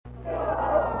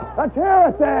Let's hear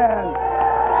it then.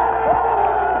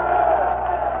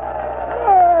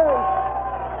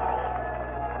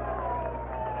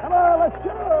 Come on, let's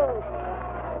go.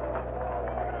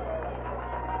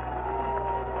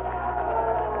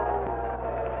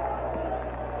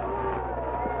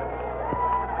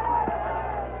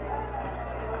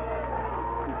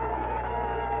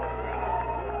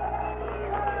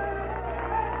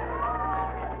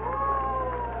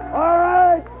 All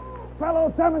right,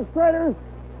 fellow demonstrators,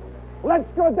 let's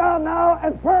go down now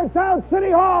and burn down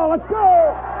City Hall. Let's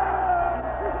go.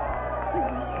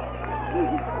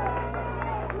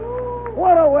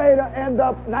 What a way to end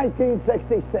up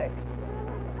 1966.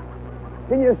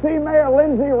 Can you see Mayor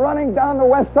Lindsay running down the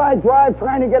West Side Drive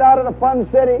trying to get out of the Fun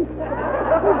City?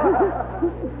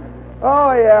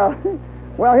 Oh, yeah.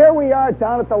 Well, here we are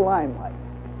down at the Limelight.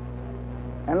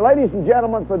 And ladies and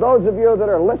gentlemen, for those of you that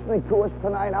are listening to us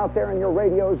tonight out there in your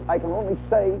radios, I can only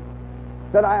say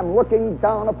that I am looking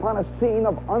down upon a scene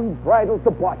of unbridled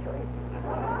debauchery.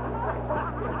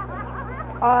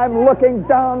 I'm looking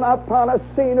down upon a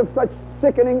scene of such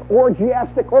sickening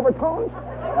orgiastic overtones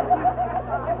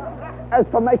as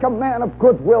to make a man of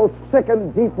goodwill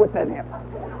sicken deep within him.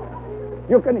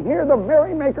 You can hear the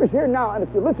merrymakers here now, and if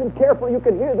you listen carefully, you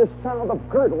can hear the sound of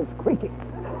girdles creaking.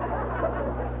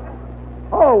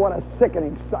 Oh, what a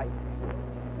sickening sight.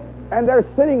 And they're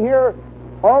sitting here,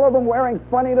 all of them wearing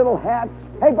funny little hats.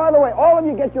 Hey, by the way, all of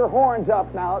you get your horns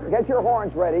up now. Get your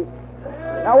horns ready.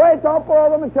 Now, wait, don't blow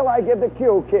them until I give the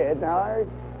cue, kid. Now,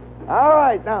 all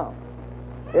right, now.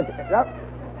 You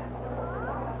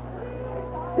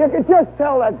can just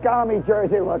tell that Gami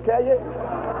jersey look, can you?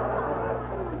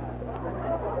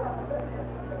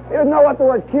 You don't know what the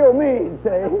word cue means,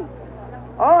 see?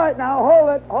 All right, now, hold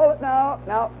it now.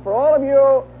 Now, for all of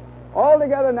you, all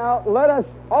together now, let us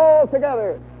all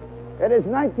together. It is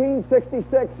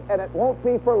 1966, and it won't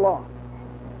be for long.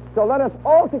 So let us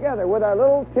all together, with our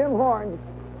little tin horns,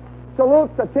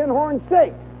 salute the Tin Horn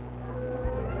State.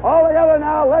 All together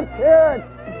now, let's hear it.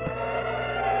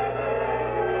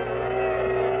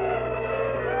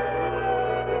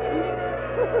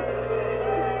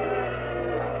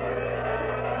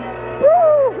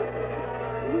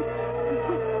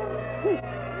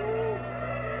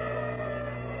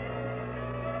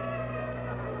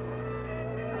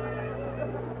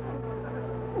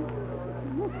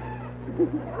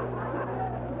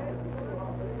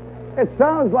 It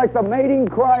sounds like the mating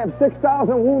cry of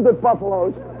 6,000 wounded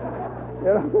buffaloes.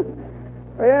 You know?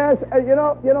 Yes, you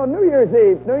know, New Year's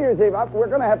Eve, we're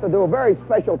going to have to do a very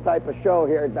special type of show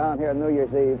here down here on New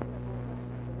Year's Eve,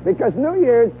 because New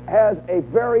Year's has a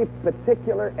very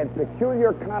particular and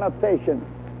peculiar connotation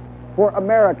for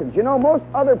Americans. You know, most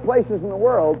other places in the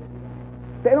world,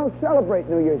 they don't celebrate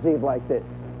New Year's Eve like this.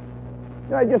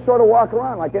 You know, they just sort of walk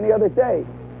around like any other day.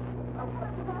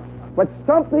 But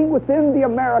something within the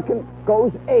American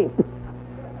goes ape.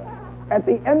 At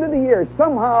the end of the year,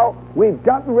 somehow we've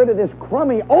gotten rid of this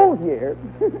crummy old year,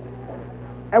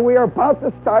 and we are about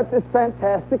to start this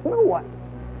fantastic new one.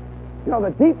 You know,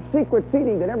 the deep secret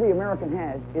feeling that every American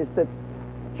has is that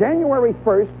January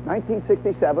 1st,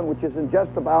 1967, which is in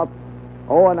just about,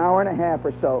 an hour and a half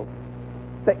or so,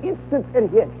 the instant it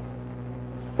hits,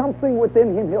 something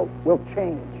within him will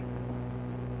change.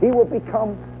 He will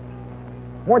become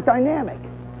more dynamic.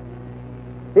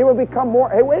 He will become more,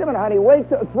 hey, wait a minute, honey,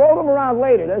 throw them around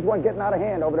later. There's one getting out of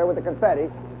hand over there with the confetti.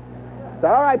 So,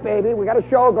 all right, baby, we got a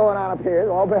show going on up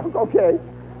here. All okay.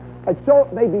 And so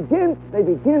they begin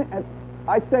at,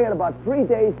 I say at about 3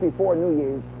 days before New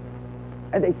Year's,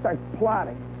 and they start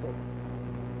plotting, see?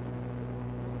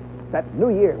 That New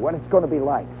Year, what it's going to be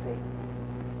like, see?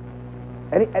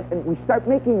 And we start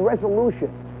making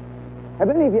resolutions. Have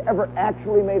any of you ever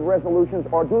actually made resolutions,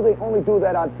 or do they only do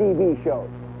that on TV shows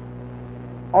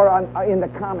or in the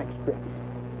comic strips?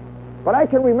 But I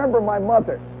can remember my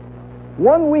mother.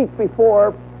 1 week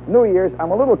before New Year's, I'm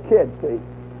a little kid, see?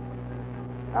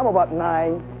 I'm about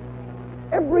 9.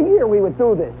 Every year we would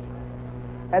do this.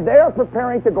 And they are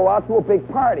preparing to go out to a big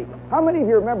party. How many of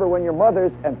you remember when your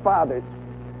mothers and fathers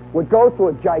would go to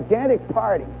a gigantic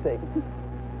party, see?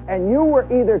 And you were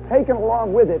either taken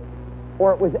along with it,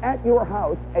 or it was at your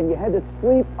house, and you had to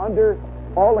sleep under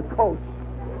all the coats.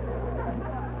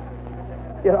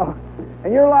 You know,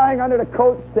 and you're lying under the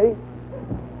coats, see?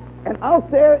 And out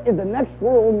there in the next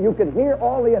room, you could hear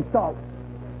all the adults.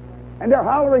 And they're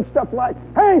hollering stuff like,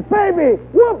 hey, baby,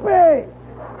 whoopee!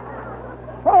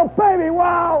 Oh, baby,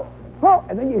 wow! Oh,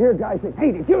 and then you hear guys say,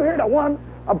 hey, did you hear the one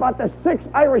about the 6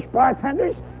 Irish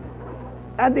bartenders?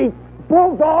 And the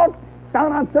bulldog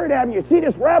down on 3rd Avenue. You see,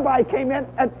 this rabbi came in,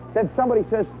 and then somebody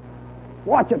says,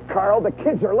 watch it, Carl, the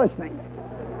kids are listening.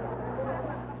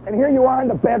 And here you are in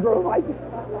the bedroom.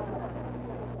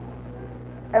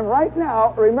 And right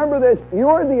now, remember this,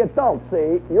 you're the adult,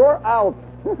 see? You're out.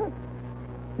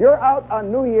 You're out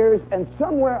on New Year's, and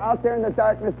somewhere out there in the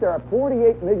darkness, there are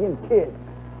 48 million kids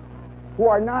who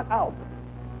are not out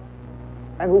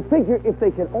and who figure if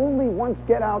they can only once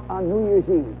get out on New Year's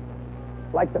Eve,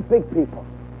 like the big people,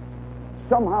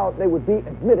 somehow they would be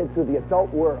admitted to the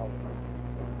adult world.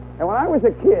 And when I was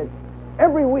a kid,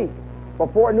 every week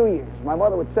before New Year's, my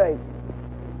mother would say,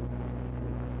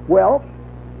 well,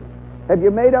 have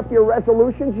you made up your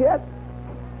resolutions yet?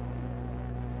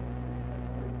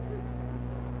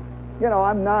 You know,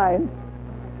 I'm 9.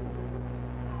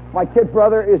 My kid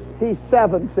brother he's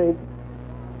 7, see?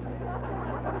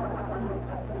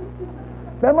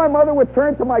 Then my mother would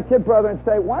turn to my kid brother and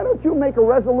say, why don't you make a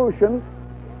resolution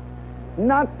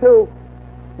not to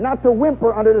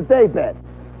whimper under the daybed?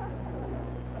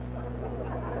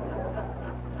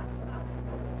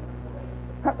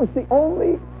 That was the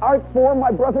only art form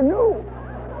my brother knew.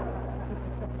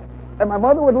 And my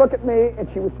mother would look at me and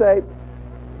she would say,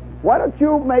 why don't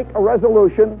you make a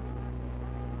resolution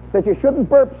that you shouldn't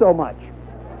burp so much?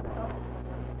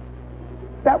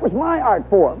 That was my art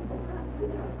form.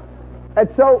 And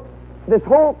so this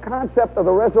whole concept of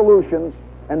the resolutions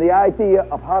and the idea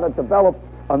of how to develop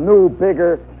a new,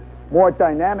 bigger, more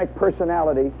dynamic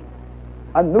personality,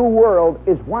 a new world,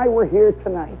 is why we're here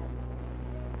tonight.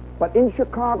 But in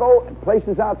Chicago and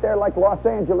places out there like Los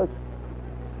Angeles,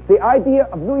 the idea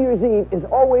of New Year's Eve is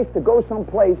always to go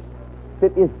someplace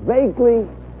that is vaguely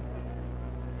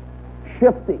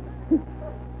shifty.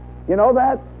 You know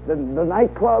that? The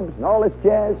nightclubs and all this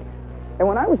jazz. And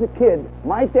when I was a kid,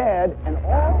 my dad and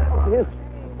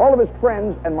all of his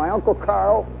friends and my Uncle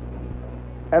Carl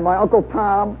and my Uncle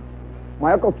Tom,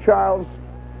 my Uncle Charles,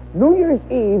 New Year's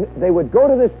Eve, they would go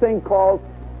to this thing called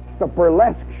the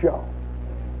burlesque show.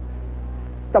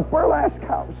 The burlesque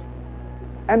house.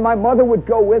 And my mother would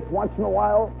go with once in a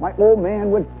while. My old man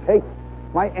would take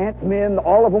my Aunt Min.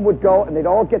 All of them would go, and they'd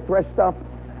all get dressed up.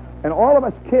 And all of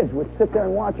us kids would sit there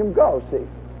and watch them go, see.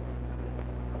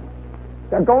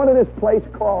 They're going to this place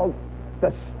called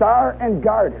the Star and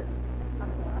Garter.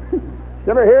 You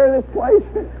ever hear of this place?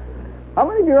 How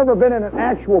many of you have ever been in an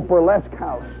actual burlesque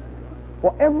house?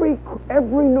 Well, every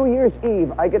New Year's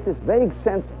Eve, I get this vague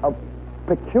sense of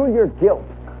peculiar guilt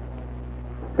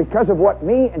because of what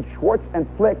me and Schwartz and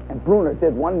Flick and Bruner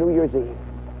did one New Year's Eve.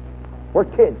 We're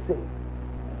kids, see.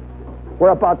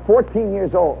 We're about 14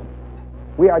 years old.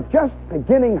 We are just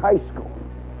beginning high school.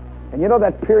 And you know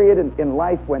that period in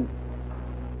life when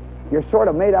you're sort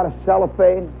of made out of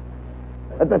cellophane,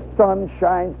 and the sun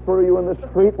shines through you and the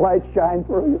street lights shine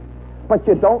through you, but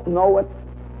you don't know it.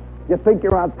 You think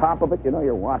you're on top of it. You know,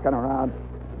 you're walking around,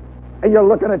 and you're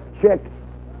looking at chicks.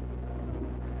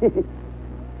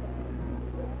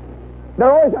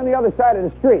 They're always on the other side of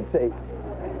the street, see.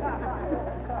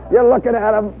 You're looking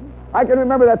at them. I can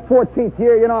remember that 14th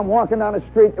year, you know, I'm walking down the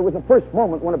street. It was the first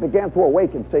moment when it began to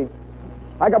awaken, see.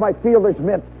 I got my fielder's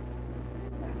mitt.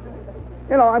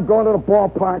 You know, I'm going to the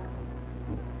ballpark.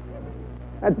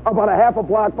 And about a half a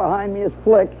block behind me is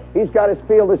Flick. He's got his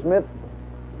fielder's mitt.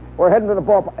 We're heading to the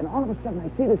ballpark. And all of a sudden,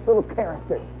 I see this little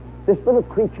character, this little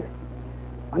creature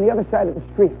on the other side of the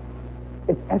street.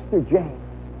 It's Esther Jane.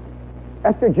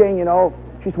 Esther Jane, you know,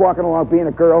 she's walking along being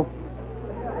a girl.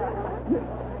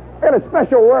 They got a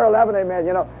special world, haven't they, man?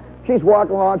 You know, she's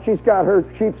walking along. She's got her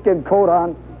sheepskin coat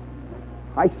on.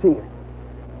 I see her.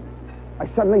 I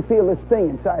suddenly feel this thing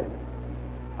inside of me.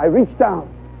 I reach down.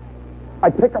 I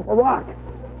pick up a rock.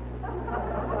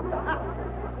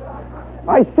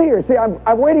 I see her. See,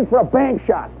 I'm waiting for a bank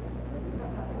shot.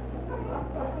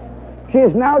 She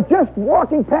is now just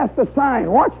walking past the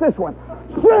sign. Watch this one.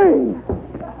 Sing!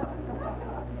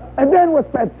 And then with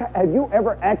that, have you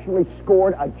ever actually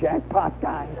scored a jackpot,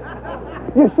 guys?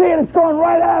 You see it, it's going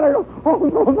right at her. Oh,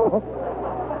 no.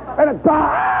 And it's,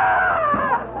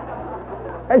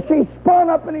 and she spun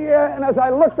up in the air, and as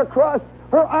I looked across,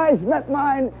 her eyes met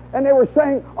mine, and they were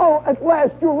saying, oh, at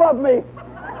last you love me.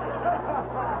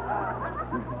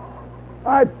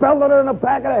 I belted her in the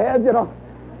back of the head, you know.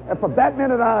 And from that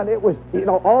minute on, it was, you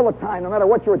know, all the time, no matter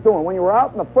what you were doing. When you were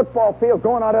out in the football field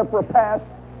going out there for a pass,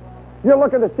 you're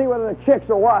looking to see whether the chicks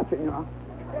are watching, you know.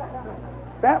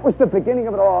 That was the beginning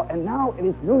of it all, and now it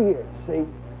is New Year's, see.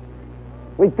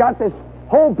 We've got this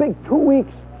whole big 2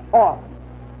 weeks off.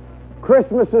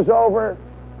 Christmas is over.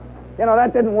 You know,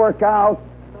 that didn't work out.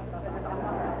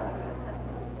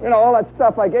 You know, all that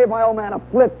stuff. I gave my old man a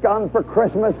flip gun for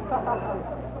Christmas.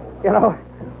 You know,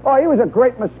 oh, he was a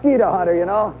great mosquito hunter, you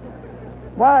know.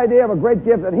 My idea of a great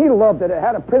gift, and he loved it. It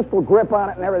had a pistol grip on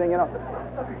it and everything, you know.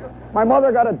 My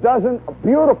mother got a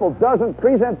beautiful dozen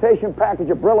presentation package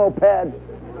of Brillo pads.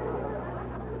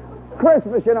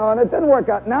 Christmas, and it didn't work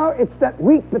out. Now it's that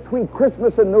week between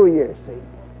Christmas and New Year's, see.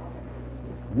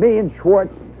 Me and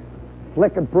Schwartz,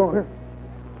 Flick and Bruner,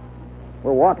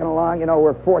 we're walking along,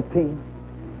 we're 14.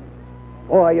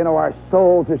 Boy, our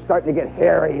souls are starting to get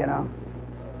hairy,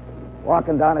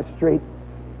 Walking down the street.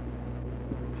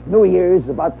 It's New Year's,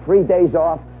 about 3 days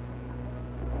off.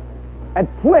 And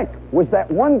Flick was that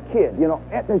one kid,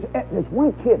 there's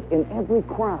one kid in every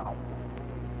crowd.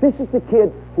 This is the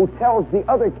kid who tells the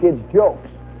other kids jokes.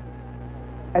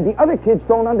 And the other kids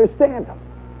don't understand them.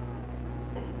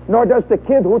 Nor does the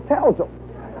kid who tells them.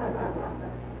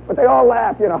 But they all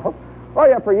laugh, Oh,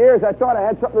 yeah, for years I thought I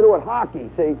had something to do with hockey,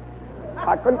 see.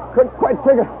 I couldn't quite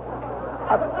figure...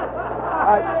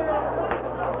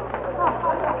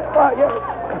 Well,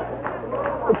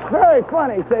 it's very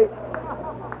funny, see.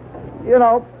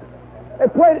 They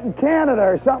played it in Canada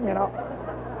or something,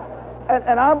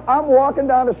 And I'm walking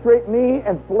down the street, me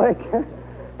and Flick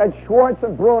and Schwartz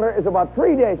and Bruner is about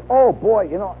 3 days. Oh, boy,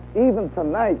 even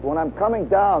tonight when I'm coming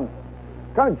down,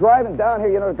 kind of driving down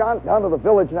here, down to the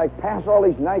village, and I pass all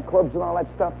these nightclubs and all that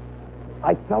stuff,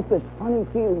 I felt this funny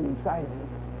feeling inside of me.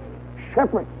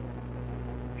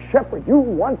 Shepherd, you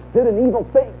once did an evil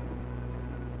thing.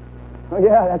 Oh,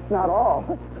 yeah, that's not all.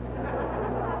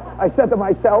 I said to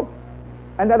myself,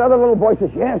 and that other little boy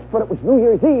says, yes, but it was New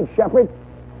Year's Eve, Shepherd,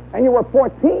 and you were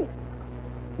 14.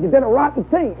 You did a rotten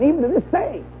thing, even to this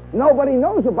day. Nobody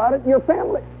knows about it in your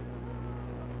family.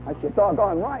 I said,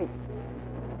 doggone right.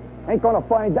 Ain't going to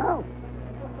find out.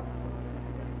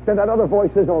 Then that other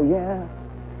voice says, oh, yeah,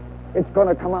 it's going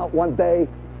to come out one day,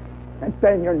 and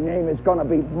then your name is going to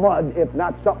be mud, if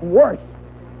not something worse.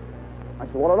 I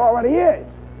said, well, it already is.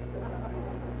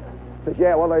 He says,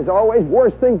 yeah, well, there's always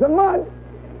worse things than mud.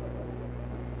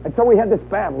 And so we had this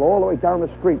battle all the way down the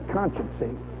street, conscience, see.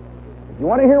 You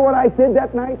want to hear what I did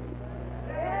that night?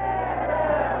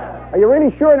 Yeah. Are you really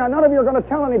sure? Now, none of you are going to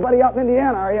tell anybody out in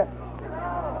Indiana, are you?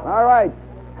 No. All right.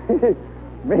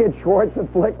 Me and Schwartz and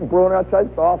Flick and Bruner,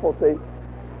 that's awful, see.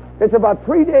 It's about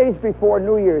 3 days before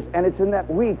New Year's, and it's in that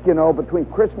week, between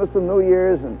Christmas and New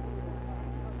Year's, and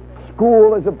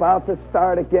school is about to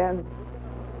start again.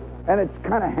 And it's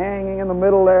kind of hanging in the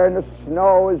middle there, and the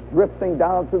snow is drifting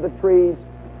down through the trees.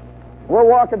 We're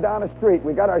walking down the street.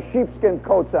 We got our sheepskin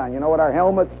coats on, with our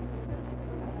helmets.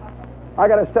 I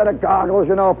got a set of goggles,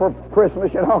 for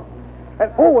Christmas,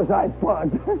 And oh, was I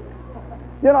bugged.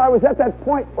 I was at that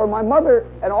point where my mother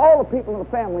and all the people in the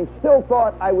family still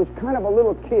thought I was kind of a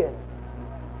little kid.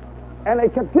 And they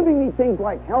kept giving me things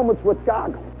like helmets with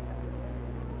goggles.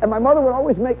 And my mother would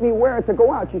always make me wear it to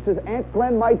go out. She says, Aunt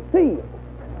Glenn might see you.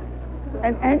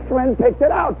 And Aunt Glenn picked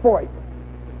it out for you.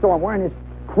 So I'm wearing this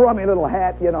crummy little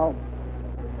hat,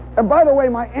 And by the way,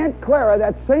 my Aunt Clara,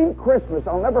 that same Christmas,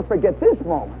 I'll never forget this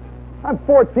moment. I'm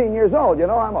 14 years old,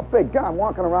 I'm a big guy. I'm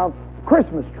walking around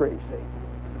Christmas trees, see.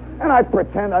 And I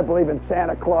pretend I believe in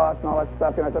Santa Claus and all that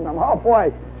stuff. I said, oh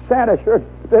boy, Santa sure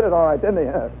did it all right, didn't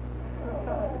he?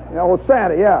 Well,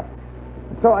 Santa, yeah.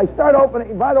 So I start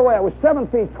opening. By the way, I was 7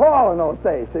 feet tall in those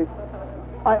days, see.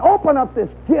 I open up this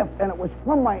gift, and it was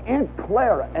from my Aunt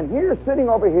Clara. And here, sitting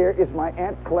over here, is my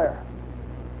Aunt Clara.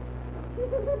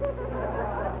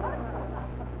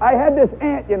 I had this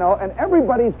aunt, and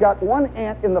everybody's got one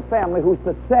aunt in the family who's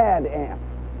the sad aunt.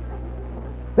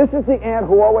 This is the aunt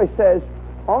who always says,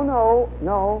 oh,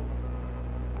 no.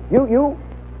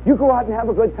 You go out and have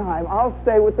a good time. I'll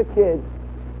stay with the kids.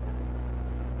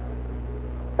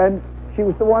 And she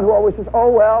was the one who always says, oh,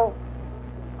 well,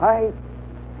 I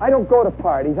don't go to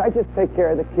parties. I just take care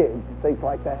of the kids and things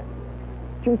like that.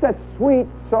 She was that sweet,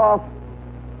 soft,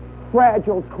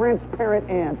 fragile, transparent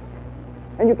aunt.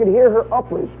 And you could hear her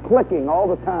uppers clicking all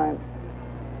the time.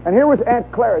 And here was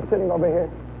Aunt Clara sitting over here.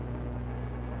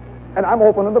 And I'm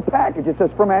opening the package. It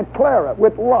says, from Aunt Clara,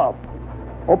 with love.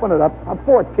 Open it up. I'm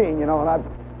 14, and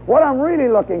what I'm really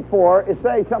looking for is,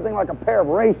 say, something like a pair of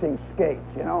racing skates,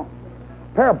 a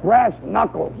pair of brass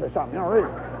knuckles or something, really.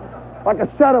 Like a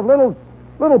set of little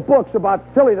books about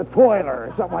Philly the Toiler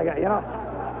or something like that,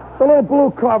 The little blue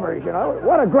covers,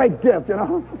 What a great gift,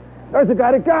 There's a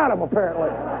guy that got them, apparently.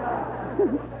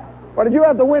 Or did you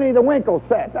have the Winnie the Winkle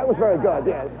set? That was very good,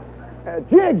 yeah.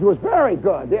 Jiggs was very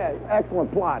good, yeah.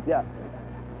 Excellent plot, yeah.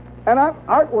 And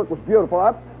artwork was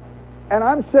beautiful. And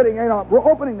I'm sitting, we're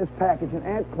opening this package, and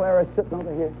Aunt Clara's sitting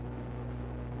over here.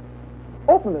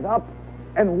 Open it up,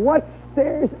 and what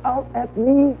stares out at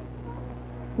me?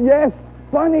 Yes,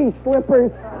 bunny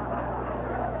slippers.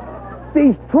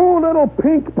 These 2 little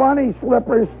pink bunny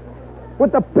slippers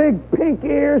with the big pink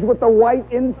ears with the white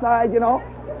inside,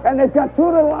 And they've got two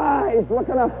little eyes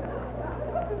looking up.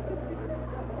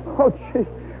 Oh, gee.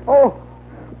 Oh,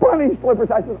 bunny slippers.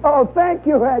 I said, oh, thank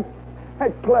you, Aunt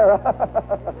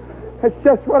Clara. It's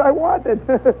just what I wanted.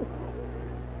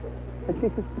 And she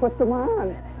says, put them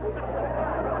on.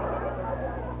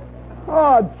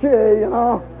 Oh, gee,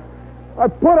 I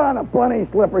put on the bunny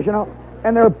slippers,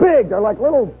 and they're big. They're like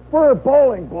little fur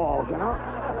bowling balls,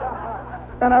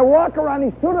 And I walk around,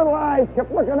 these two little eyes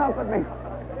kept looking up at me.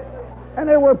 And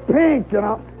they were pink,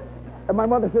 And my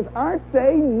mother says, aren't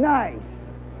they nice?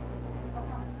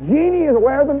 Jeannie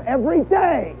wears them every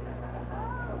day.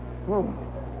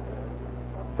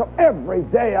 So every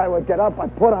day I would get up,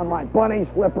 I'd put on my bunny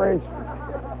slippers.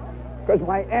 Because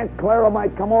my Aunt Clara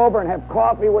might come over and have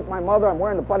coffee with my mother. I'm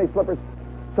wearing the bunny slippers.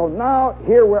 So now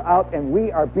here we're out and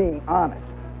we are being honest.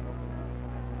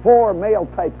 4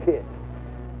 male-type kids.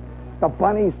 The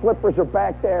bunny slippers are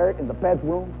back there in the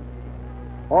bedroom.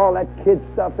 All that kid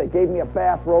stuff. They gave me a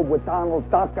bathrobe with Donald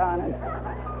Duck on it.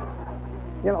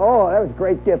 Oh, that was a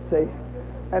great gift, see?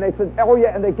 And they said, oh,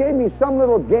 yeah, and they gave me some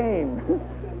little game.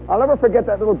 I'll never forget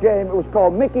that little game. It was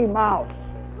called Mickey Mouse.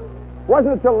 It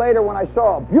wasn't until later when I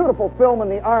saw a beautiful film in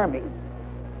the Army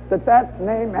that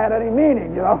name had any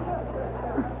meaning,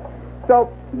 So,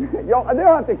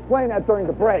 they'll have to explain that during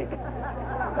the break.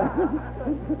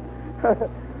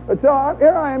 So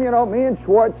here I am, me and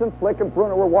Schwartz and Flick and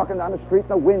Bruno were walking down the street and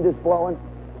the wind is blowing.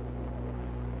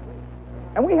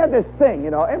 And we had this thing,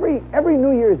 every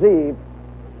New Year's Eve,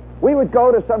 we would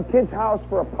go to some kid's house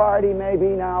for a party, maybe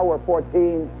now we're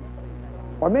 14.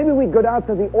 Or maybe we'd go down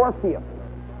to the Orpheum.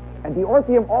 And the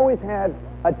Orpheum always had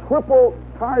a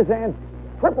Tarzan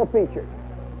triple feature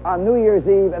on New Year's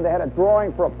Eve, and they had a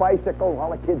drawing for a bicycle.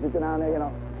 All the kids would go down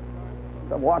there,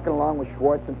 So I'm walking along with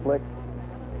Schwartz and Flick,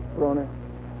 Bruner.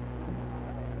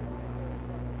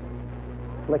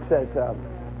 Flick says,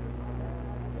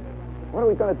 what are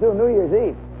we going to do New Year's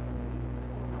Eve?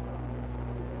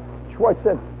 Schwartz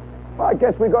said, well, I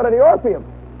guess we go to the Orpheum.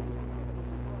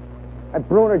 And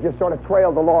Bruner just sort of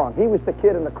trailed along. He was the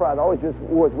kid in the crowd, always just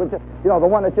was, the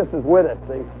one that just is with us,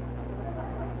 see?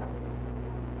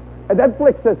 And then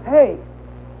Flick says, hey,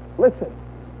 listen.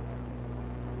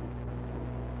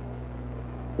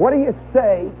 What do you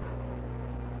say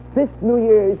this New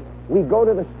Year's we go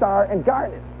to the Star and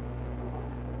Garter?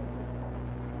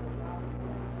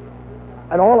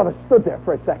 And all of us stood there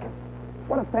for a second.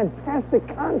 What a fantastic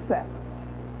concept.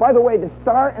 By the way, the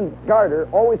Star and Garter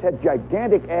always had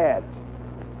gigantic ads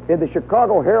in the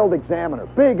Chicago Herald-Examiner.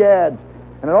 Big ads.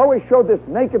 And it always showed this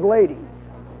naked lady.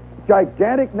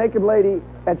 Gigantic naked lady.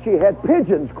 And she had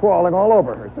pigeons crawling all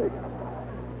over her. See?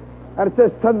 And it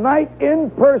says, tonight in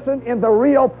person in the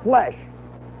real flesh.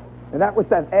 And that was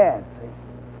that ad. See?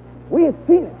 We had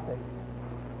seen it. See?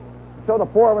 So the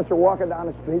 4 of us are walking down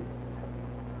the street,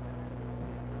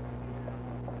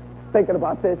 thinking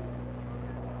about this.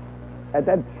 And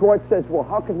then Schwartz says, well,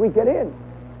 how can we get in?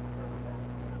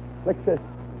 Flick says,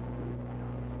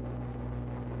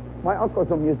 my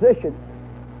uncle's a musician.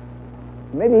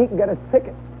 Maybe he can get us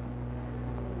tickets.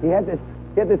 He had this,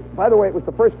 by the way, it was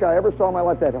the first guy I ever saw in my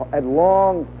life that had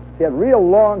real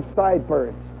long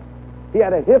sideburns. He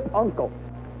had a hip uncle.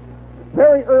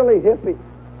 Very early hippie.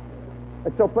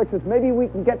 And so Flick says, maybe we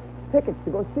can get tickets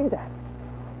to go see that.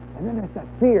 And then there's that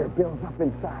fear builds up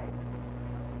inside.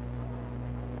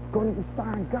 Go to the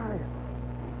Star and Garter.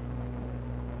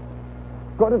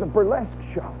 Go to the burlesque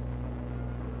show.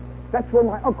 That's where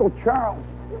my Uncle Charles,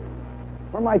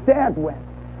 where my dad went.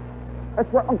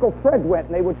 That's where Uncle Fred went.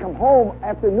 And they would come home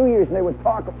after New Year's and they would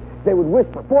talk. They would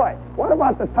whisper, boy, what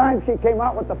about the time she came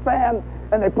out with the fan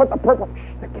and they put the purple...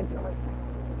 Shh, the kids are listening.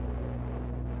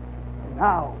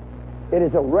 Now, it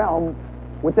is a realm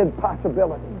within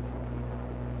possibilities.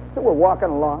 So we're walking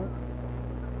along.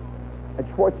 And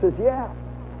Schwartz says, yeah.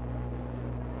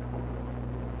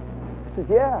 He says,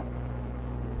 yeah.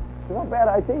 It's not a bad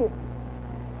idea.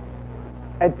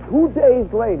 And 2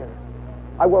 days later,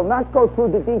 I will not go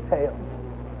through the details,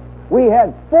 we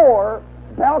had 4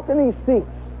 balcony seats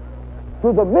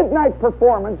through the midnight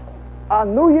performance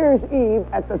on New Year's Eve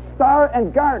at the Star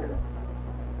and Garter.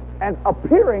 And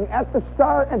appearing at the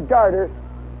Star and Garter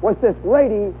was this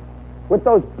lady with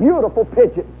those beautiful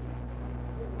pigeons.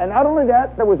 And not only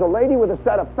that, there was a lady with a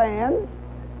set of fans.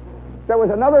 There was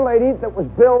another lady that was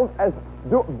billed as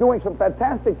doing some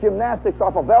fantastic gymnastics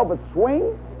off a velvet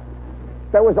swing.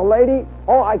 There was a lady,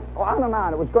 on and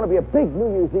on. It was going to be a big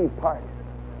New Year's Eve party.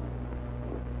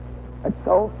 And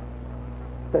so,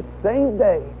 the same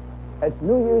day as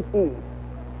New Year's Eve,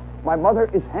 my mother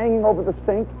is hanging over the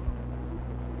sink.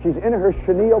 She's in her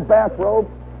chenille bathrobe.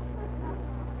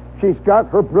 She's got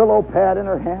her Brillo pad in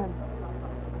her hand.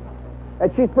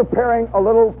 And she's preparing a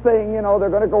little thing, you know, they're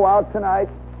going to go out tonight.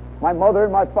 My mother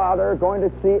and my father are going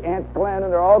to see Aunt Glenn,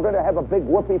 and they're all going to have a big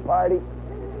whoopee party.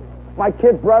 My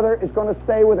kid brother is going to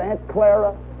stay with Aunt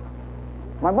Clara.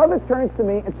 My mother turns to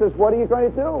me and says, what are you going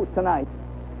to do tonight?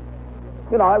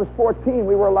 You know, I was 14.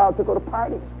 We were allowed to go to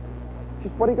parties. She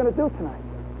said, what are you going to do tonight?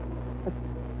 I said,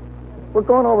 we're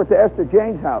going over to Esther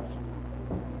Jane's house.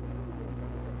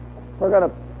 We're going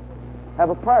to have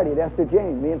a party at Esther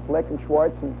Jane. Me and Flick and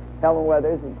Schwartz and Helen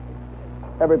Weathers and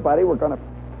everybody. We're going to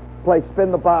play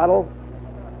spin the bottle.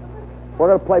 We're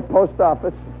going to play post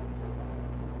office.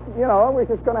 You know, we're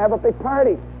just going to have a big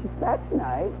party. She said, that's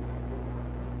nice.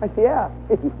 I said, yeah.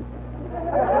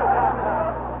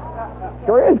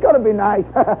 Sure is going to be nice.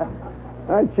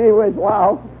 And gee whiz,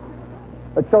 wow.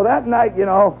 But so that night, you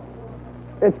know,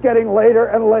 it's getting later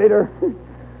and later.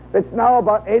 It's now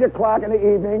about 8 o'clock in the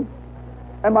evening,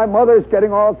 and my mother's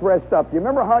getting all dressed up. You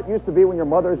remember how it used to be when your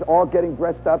mother's all getting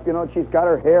dressed up? You know, she's got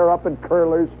her hair up in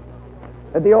curlers,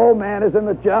 and the old man is in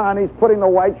the john. He's putting the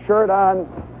white shirt on.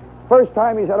 First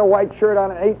time he's had a white shirt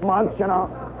on in 8 months, you know.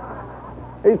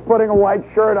 He's putting a white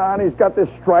shirt on. He's got this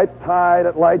striped tie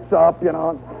that lights up, you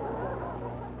know.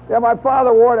 Yeah, my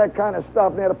father wore that kind of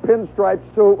stuff, and he had a pinstripe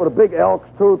suit with a big elk's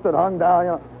tooth that hung down,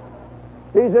 you know.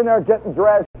 He's in there getting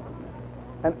dressed,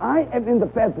 and I am in the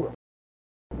bedroom.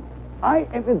 I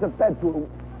am in the bedroom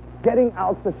getting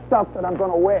out the stuff that I'm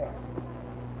going to wear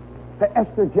to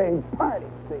Esther Jane's party,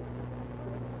 see.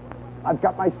 I've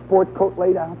got my sport coat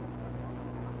laid out.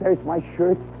 There's my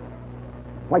shirt.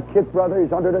 My kid brother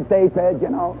is under the daybed, you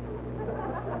know.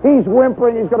 He's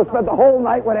whimpering. He's going to spend the whole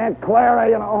night with Aunt Clara,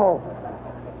 you know.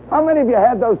 How many of you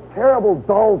had those terrible,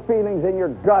 dull feelings in your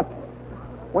gut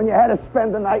when you had to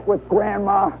spend the night with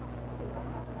Grandma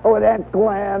or with Aunt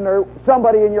Glenn or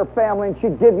somebody in your family, and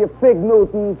she'd give you Fig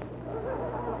Newtons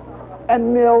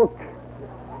and milk?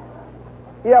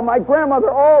 Yeah, my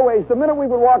grandmother always, the minute we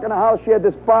would walk in the house, she had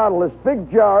this bottle, this big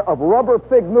jar of rubber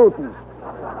Fig Newtons.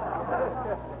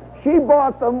 She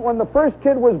bought them when the first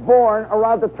kid was born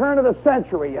around the turn of the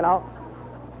century, you know.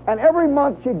 And every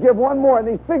month she'd give one more. And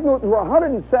these Fig Newtons were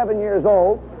 107 years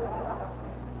old.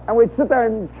 And we'd sit there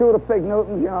and chew the Fig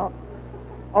Newtons, you know,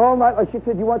 all night. Like she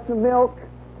said, you want some milk?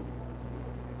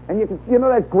 And you know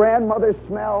that grandmother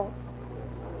smell?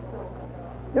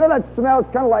 You know that smell?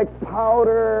 It's kind of like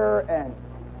powder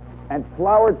and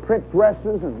flowered print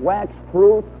dresses and waxed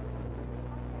fruit.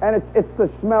 And it's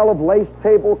the smell of lace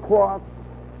tablecloth.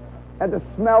 And the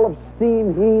smell of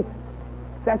steam heat.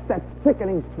 That's that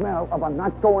sickening smell of I'm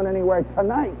not going anywhere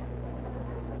tonight.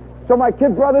 So my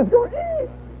kid brother's going,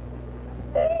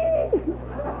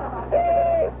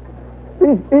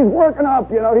 he's working up,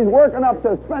 you know, he's working up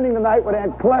to spending the night with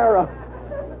Aunt Clara.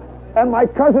 And my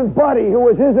cousin Buddy, who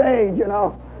was his age, you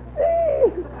know.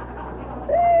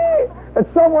 And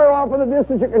somewhere off in the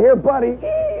distance you could hear Buddy.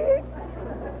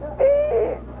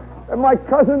 And my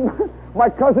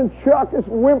cousin Chuck is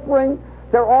whimpering.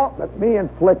 They're all, me and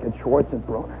Flick and Schwartz and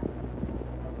Bruner.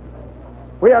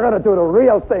 We are going to do the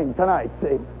real thing tonight,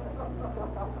 see?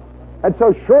 And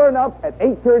so sure enough, at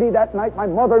 8:30 that night, my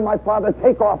mother and my father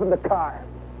take off in the car.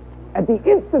 At the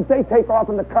instant they take off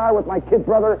in the car with my kid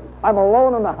brother, I'm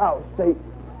alone in the house, see?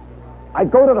 I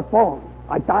go to the phone.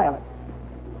 I dial it.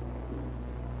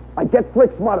 I get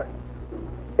Flick's mother.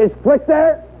 Is Flick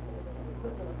there?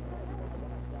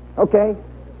 Okay.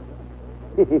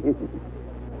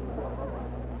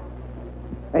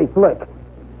 Hey, Flick,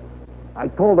 I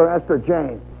told her Esther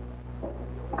Jane.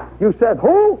 You said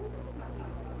who?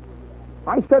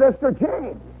 I said Esther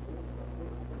Jane.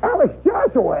 Alex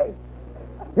Joshua.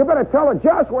 You better tell her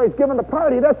Joshua's giving the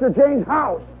party at Esther Jane's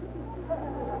house.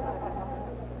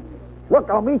 Look,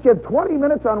 I'll meet you in 20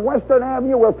 minutes on Western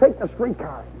Avenue. We'll take the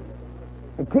streetcar.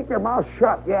 And keep your mouth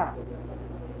shut, yeah.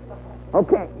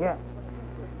 Okay, yeah.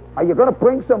 Are you going to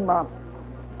bring some...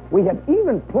 We had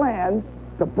even planned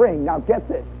to bring, now get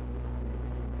this.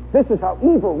 This is how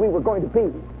evil we were going to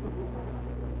be.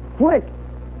 Flick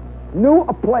knew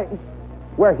a place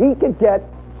where he could get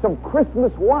some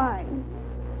Christmas wine.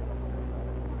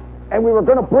 And we were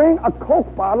going to bring a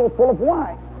Coke bottle full of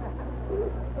wine.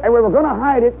 And we were going to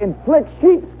hide it in Flick's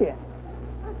sheepskin.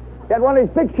 He had one of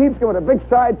these big sheepskin with a big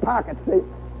side pocket, see?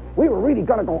 We were really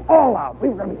going to go all out. We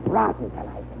were going to be rotten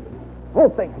tonight. Whole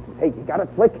thing. I said, hey, you got it,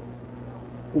 Flick?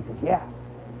 He says, yeah.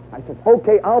 I said,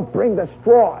 okay, I'll bring the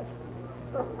straws.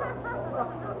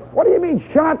 What do you mean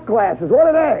shot glasses? What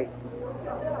are they?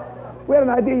 We had an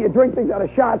idea you drink things out of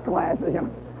shot glasses, you know.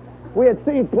 We had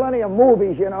seen plenty of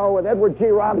movies, you know, with Edward G.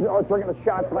 Robinson always drinking a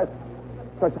shot glass.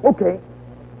 So I said, okay.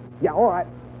 Yeah, all right.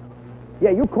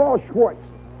 Yeah, you call Schwartz.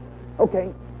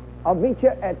 Okay. I'll meet you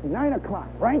at 9 o'clock,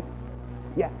 right?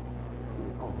 Yeah.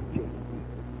 Oh, gee.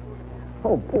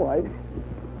 Oh, boy.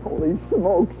 Holy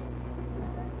smokes.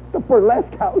 The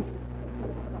burlesque house.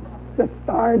 The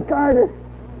Star and Garter.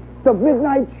 The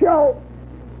midnight show.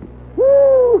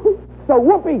 Woo! The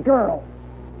Whoopee Girl.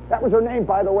 That was her name,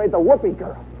 by the way, the Whoopee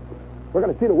Girl. We're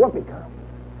going to see the Whoopee Girl.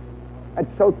 And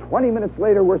so 20 minutes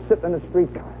later, we're sitting in a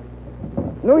streetcar.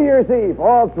 New Year's Eve,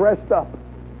 all dressed up.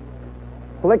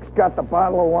 Flick's got the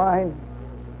bottle of wine.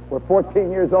 We're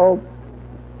 14 years old.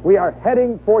 We are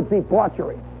heading for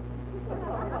debauchery.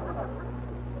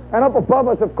 And up above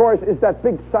us, of course, is that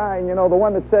big sign, the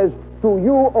one that says, "Do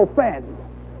you offend?"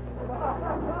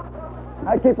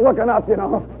 I keep looking up,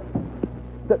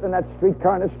 Sitting in that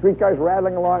streetcar, and the streetcar's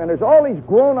rattling along, and there's all these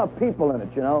grown-up people in it,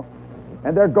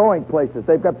 And they're going places.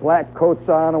 They've got black coats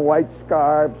on and white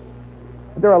scarves.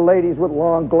 There are ladies with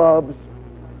long gloves.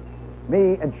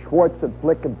 Me and Schwartz and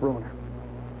Flick and Bruner.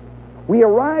 We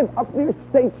arrive up near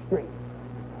State Street.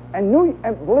 And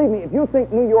believe me, if you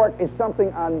think New York is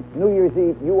something on New Year's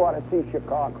Eve, you ought to see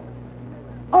Chicago.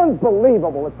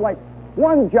 Unbelievable. It's like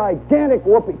one gigantic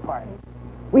whoopee party.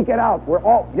 We get out.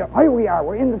 Here we are.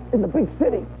 We're in the big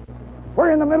city.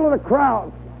 We're in the middle of the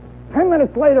crowd. 10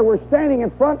 minutes later, we're standing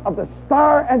in front of the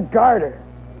Star and Garter.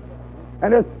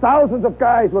 And there's thousands of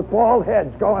guys with bald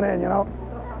heads going in,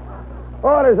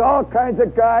 Oh, there's all kinds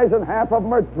of guys, and half of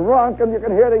them are drunk, and you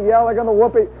can hear the yelling and the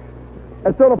whoopee.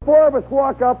 And so the four of us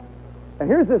walk up, and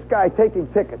here's this guy taking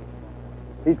tickets.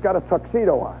 He's got a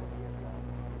tuxedo on.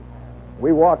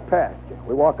 We walk past.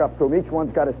 We walk up to him. Each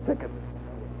one's got his ticket.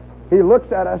 He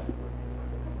looks at us.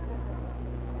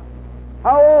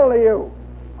 How old are you?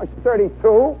 I said,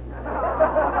 32.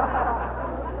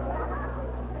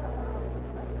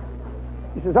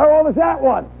 He says, how old is that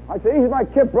one? I said, he's my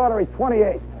kid brother. He's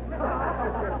 28.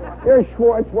 Here's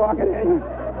Schwartz walking in.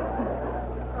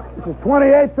 He says,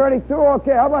 28, 32,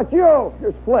 okay, how about you?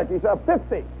 Here's Flick. He said,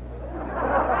 50.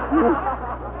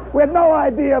 We had no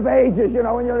idea of ages,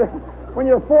 when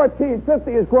you're 14,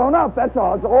 50 is grown up, that's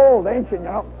all. It's old, ancient,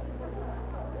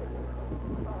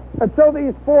 And so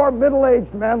these four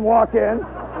middle-aged men walk in.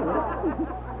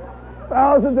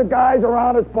 Thousands of guys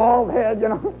around his bald head,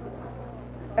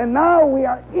 And now we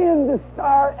are in the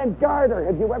Star and Garter.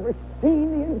 Have you ever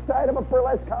seen the inside of a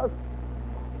burlesque house?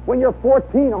 When you're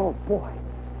 14, oh boy,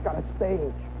 got a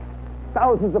stage.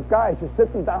 Thousands of guys are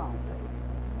sitting down.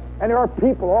 And there are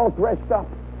people all dressed up.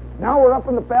 Now we're up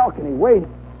on the balcony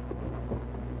waiting.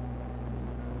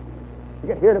 You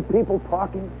can hear the people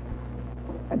talking.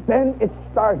 And then it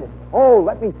started. Oh,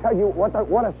 let me tell you what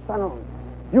a sound.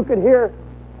 You could hear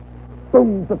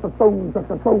boom, da da boom, da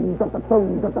da boom, da da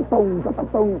boom, da da boom, da da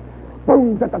boom,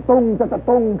 boom, da da boom, da da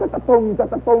boom, da da boom, da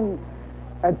da boom.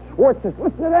 And Schwartz says,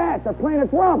 listen to that, they're playing a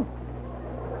drum.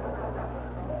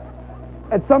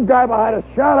 And some guy behind us,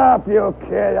 shut up, you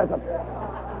kid.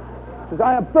 Says,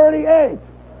 I am 38.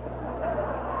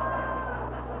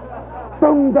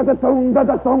 Boom, da da boom, da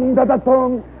da boom, da da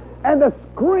boom. And the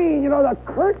screen, the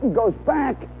curtain goes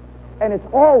back, and it's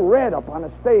all red up on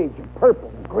the stage, and purple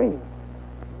and green.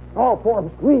 All four of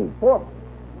us, green, four of us.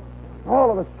 All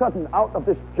of a sudden, out of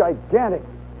this gigantic,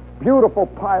 beautiful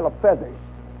pile of feathers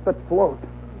that float,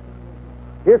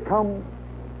 here comes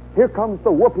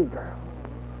the Whoopee Girl.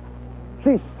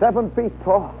 She's 7 feet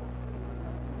tall.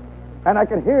 And I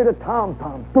can hear the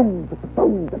tom-tom, boom, da da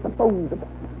boom, da da boom, da da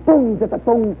boom, da da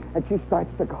boom, and she starts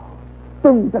to go.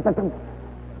 Boom, da da boom.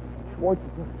 Schwartz is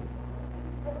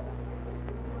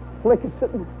Flick is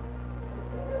sitting.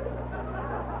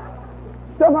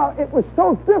 Somehow it was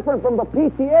so different from the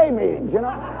PTA meetings, It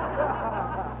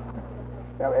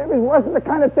wasn't the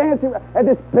kind of dance. And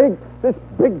this big,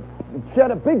 she had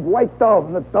a big white dove,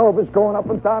 and the dove is going up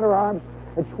and down her arms.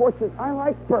 And Schwartz says, I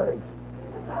like birds.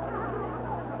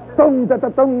 Dum da da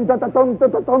dum da da dum da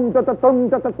da dum da da dum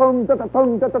da da dum da da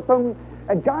dum da da dum.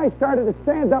 And guys started to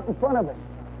stand up in front of us.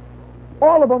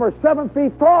 All of them are 7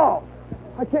 feet tall.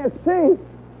 I can't see.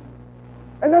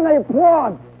 And then they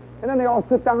applaud. And then they all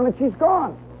sit down and she's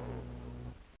gone.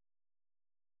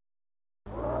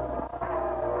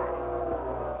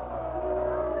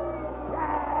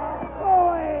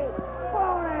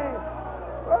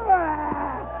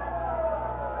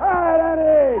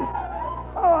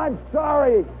 I'm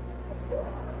sorry.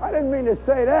 I didn't mean to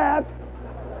say that.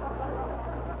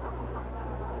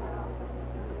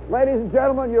 Ladies and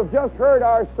gentlemen, you've just heard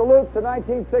our salute to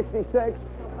 1966.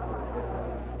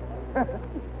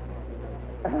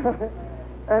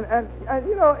 and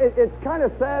it's kind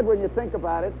of sad when you think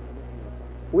about it.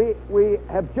 We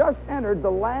have just entered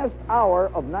the last hour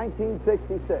of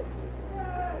 1966.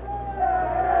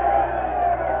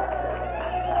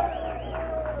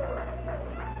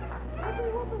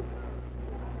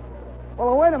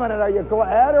 wait a minute, are you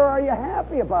glad or are you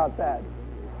happy about that?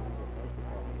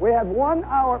 We have 1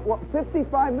 hour,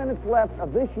 55 minutes left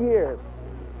of this year.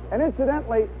 And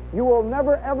incidentally, you will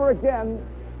never, ever again,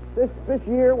 this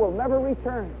year will never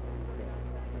return.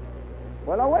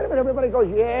 Well, now, wait a minute, everybody goes,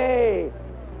 yay.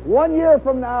 1 year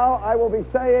from now, I will be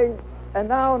saying, and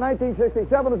now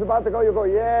 1967 is about to go, you'll go,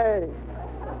 yay.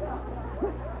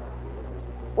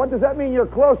 What does that mean you're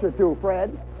closer to,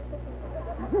 Fred?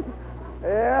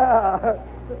 Yeah.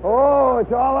 Oh,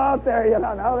 it's all out there, you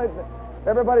know. Now that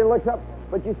everybody looks up.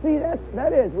 But you see,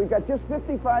 that is, we've got just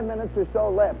 55 minutes or so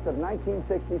left of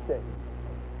 1966.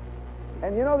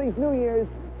 And you know, these New Year's,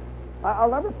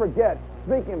 I'll never forget,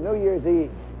 speaking of New Year's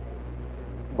Eve,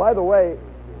 by the way,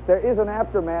 there is an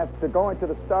aftermath to going to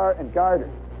the Star and Garter.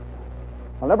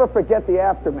 I'll never forget the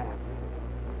aftermath.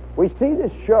 We see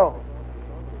this show,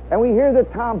 and we hear the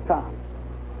tom-toms,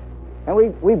 and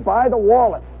we buy the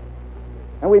wallet,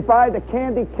 and we buy the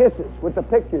candy kisses with the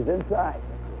pictures inside.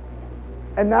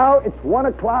 And now it's 1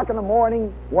 o'clock in the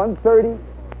morning, 1:30.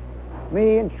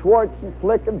 Me and Schwartz and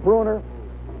Flick and Bruner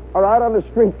are out on the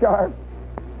streetcar,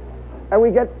 and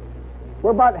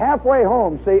we're about halfway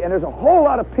home, see, and there's a whole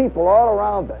lot of people all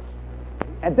around us,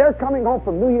 and they're coming home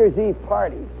from New Year's Eve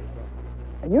parties.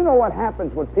 And you know what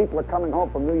happens when people are coming home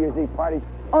from New Year's Eve parties?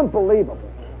 Unbelievable.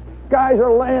 Guys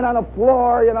are laying on the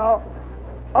floor, you know.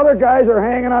 Other guys are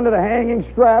hanging onto the hanging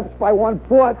straps by 1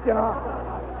 foot, you know.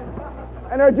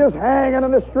 And they're just hanging,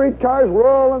 and the streetcars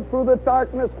rolling through the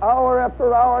darkness hour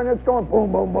after hour, and it's going boom,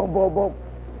 boom, boom, boom, boom.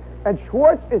 And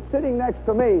Schwartz is sitting next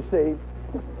to me, see?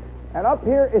 And up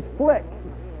here is Flick.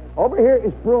 Over here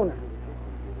is Bruner.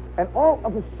 And all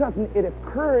of a sudden, it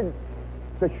occurred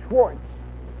to Schwartz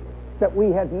that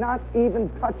we had not even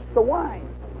touched the wine.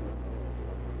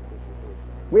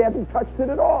 We hadn't touched it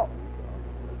at all.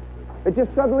 It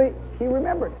just suddenly, he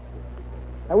remembered it.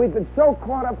 And we've been so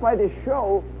caught up by this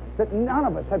show that none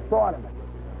of us had thought of it.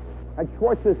 And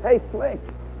Schwartz says, hey, Flick,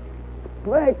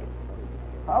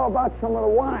 how about some of the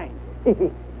wine?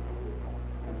 The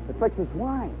Flick says,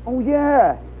 wine? Oh,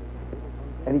 yeah.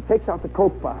 And he takes out the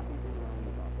Coke bottle.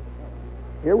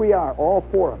 Here we are, all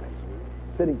 4 of us,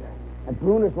 sitting there. And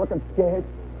Bruner's looking scared.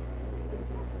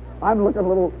 I'm looking a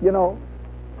little, you know.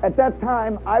 At that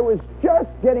time, I was just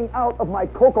getting out of my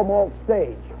Coca-Malt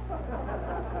stage.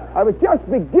 I was just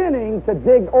beginning to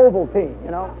dig Ovaltine,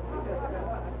 you know.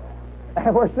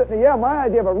 And we're sitting there, my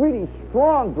idea of a really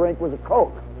strong drink was a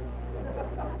Coke.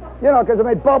 You know, because it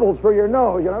made bubbles for your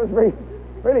nose, you know. It was a really,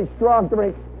 really strong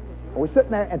drink. And we're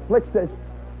sitting there, and Flick says,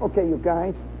 okay, you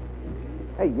guys,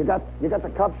 hey, you got the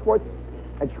cup, Schwartz?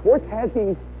 And Schwartz has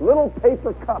these little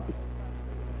paper cups.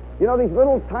 You know, these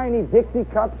little tiny Dixie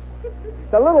cups?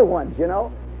 The little ones, you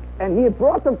know. And he had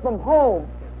brought them from home,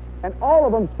 and all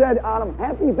of them said on them,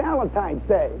 Happy Valentine's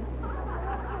Day.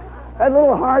 Had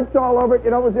little hearts all over it,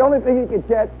 you know. It was the only thing he could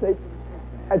get. See?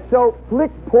 And so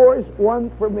Flick pours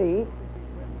one for me,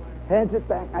 hands it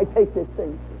back. I take this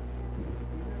thing.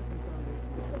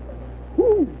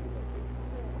 Whew.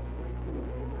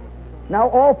 Now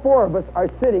all 4 of us are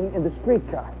sitting in the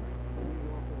streetcar.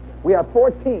 We are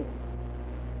 14.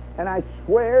 And I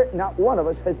swear not one of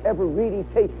us has ever really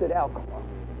tasted alcohol.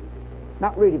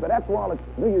 Not really, but after all, it's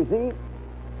New Year's Eve.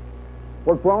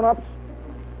 We're grown-ups.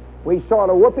 We saw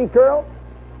the Whoopee Girl.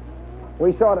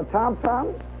 We saw the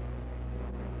Tom-Toms.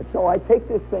 And so I take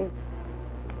this thing.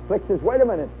 Flick says, wait a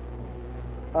minute.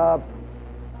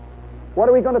 What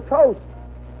are we going to toast?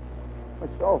 I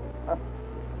said,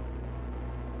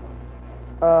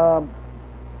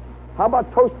 how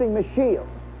about toasting Miss Shields?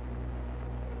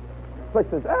 Flick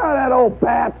says, that old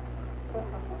bat.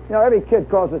 You know, every kid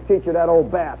calls his teacher that old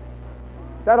bat.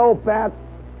 That old bat.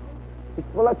 He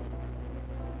said, well,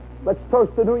 let's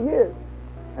toast the New Year.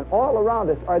 And all around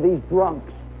us are these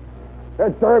drunks. Their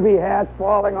derby hats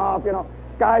falling off, you know,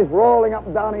 guys rolling up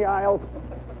and down the aisles.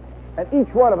 And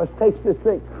each one of us takes this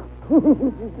thing.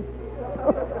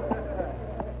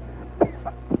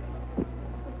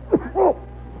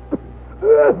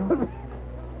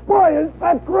 Boy, is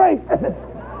that great.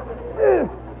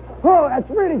 Oh, that's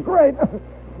really great.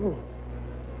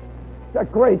 That's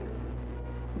great.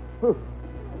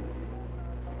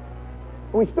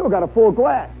 We still got a full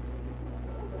glass.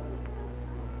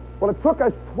 Well, it took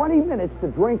us 20 minutes to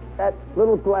drink that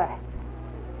little glass.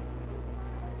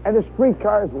 And the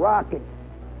streetcar is rocking.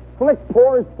 Flick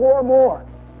pours 4 more.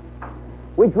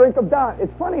 We drink them down.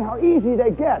 It's funny how easy they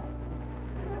get.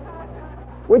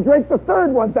 We drink the 3rd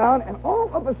one down, and all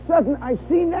of a sudden I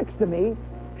see next to me,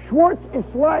 Schwartz is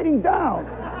sliding down.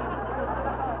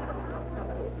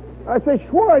 I say,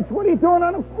 Schwartz, what are you doing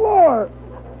on the floor?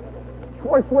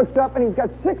 Schwartz looks up and he's got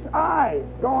 6 eyes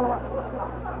going around.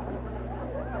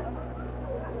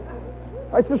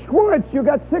 I said, Schwartz, you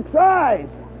got 6 eyes.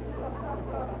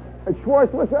 And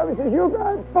Schwartz looks up and says, you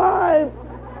got 5.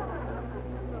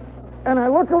 And I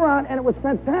look around and it was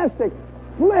fantastic.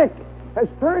 Flick has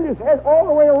turned his head all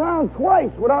the way around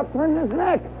twice without turning his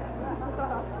neck.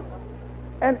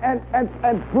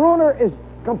 And Bruner is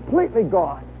completely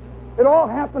gone. It all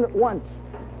happened at once.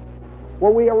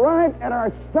 When we arrived at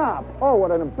our stop, oh,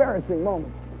 what an embarrassing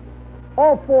moment.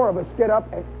 All 4 of us get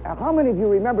up, and how many of you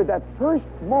remember that first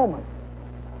moment,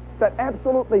 that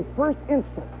absolutely first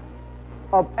instant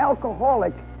of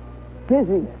alcoholic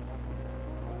dizziness?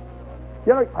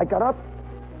 You know, I got up,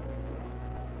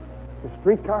 the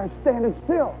streetcar is standing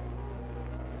still,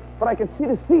 but I could see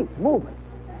the seats moving.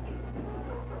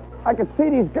 I could see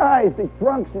these guys, these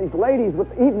drunks, and these ladies with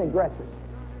the evening dresses.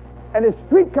 And the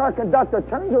streetcar conductor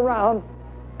turns around,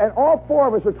 and all 4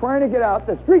 of us are trying to get out.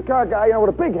 The streetcar guy, you know,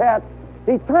 with a big hat,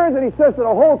 he turns and he says to the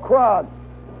whole crowd,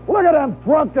 look at them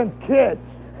drunken kids.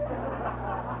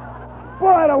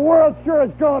 Boy, the world sure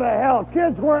is going to hell.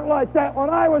 Kids weren't like that when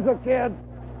I was a kid.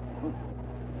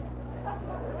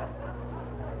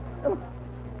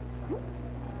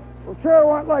 Well, sure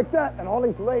weren't like that. And all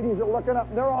these ladies are looking up,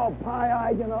 and they're all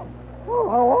pie-eyed, you know. Oh,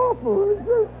 how awful is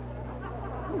this?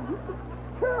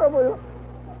 Terrible.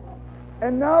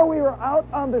 And now we were out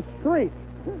on the street.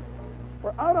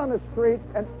 We're out on the street,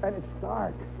 and it's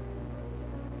dark.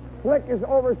 Flick is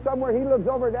over somewhere. He lives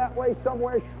over that way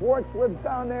somewhere. Schwartz lives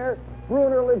down there.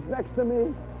 Bruner lives next to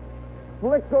me.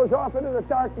 Flick goes off into the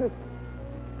darkness.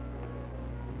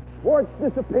 Schwartz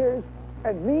disappears,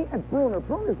 and me and Bruner's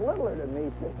littler than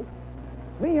me,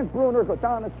 see? Me and Bruner go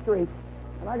down the street,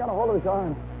 and I got a hold of his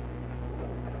arm.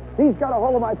 He's got a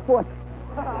hold of my foot.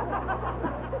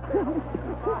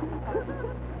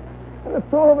 And the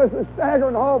 2 of us are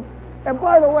staggering home. And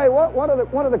by the way, one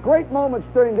of the great moments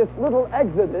during this little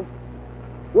exodus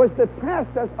was that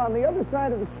past us on the other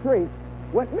side of the street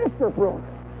went Mr. Bruner.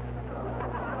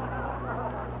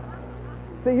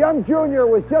 The young junior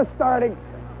was just starting.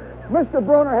 Mr.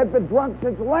 Bruner had been drunk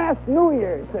since last New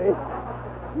Year's, see?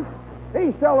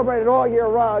 He celebrated all year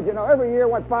round, you know. Every year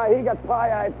went by, he got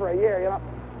pie-eyed for a year, you know.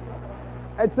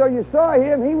 And so you saw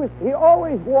him, he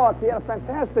always walked. He had a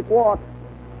fantastic walk.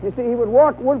 You see, he would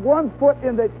walk with one foot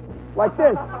in the, like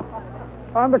this,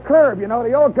 on the curb, you know.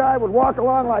 The old guy would walk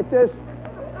along like this.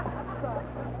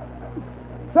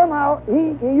 Somehow,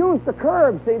 he used the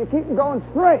curb, see, to keep him going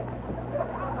straight.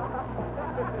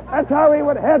 That's how he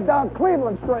would head down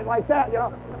Cleveland Street, like that, you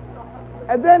know.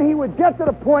 And then he would get to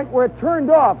the point where it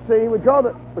turned off, see. He would come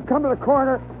to the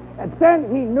corner, and then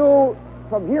he knew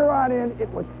from here on in it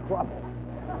was trouble.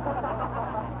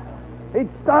 He'd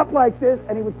stop like this,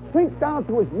 and he would sink down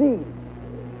to his knees.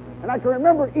 And I can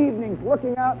remember evenings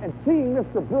looking out and seeing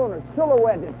Mr. Bruner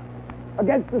silhouetted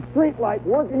against the street light,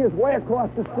 working his way across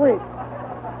the street.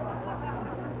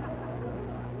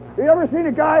 You ever seen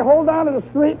a guy hold on to the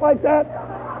street like that?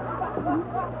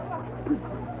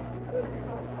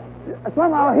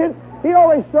 Somehow he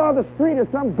always saw the street as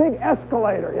some big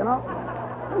escalator, you know.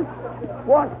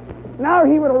 Well, now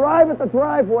he would arrive at the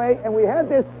driveway, and we had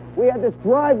this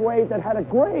driveway that had a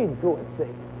grade to it, see.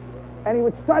 And he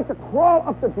would start to crawl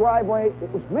up the driveway.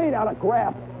 It was made out of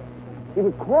gravel. He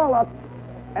would crawl up,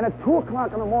 and at 2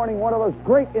 o'clock in the morning, one of those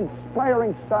great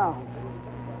inspiring sounds.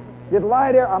 You'd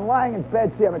lie there, I'm lying in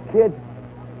bed, see, I'm a kid.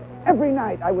 Every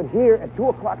night I would hear at 2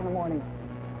 o'clock in the morning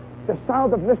the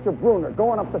sound of Mr. Bruner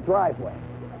going up the driveway.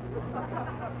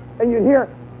 And you'd hear,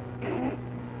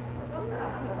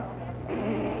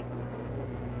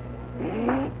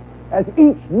 as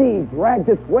each knee dragged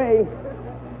its way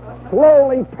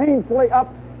slowly, painfully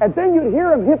up, and then you'd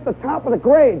hear him hit the top of the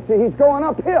grade. See, he's going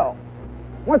uphill.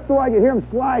 Once in a while you'd hear him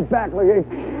slide back like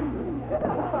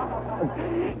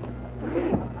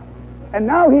and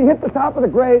now he hit the top of the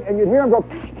grade, and you'd hear him go.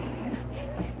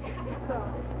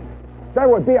 There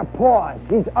would be a pause.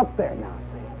 He's up there now.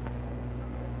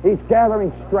 He's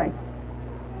gathering strength.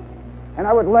 And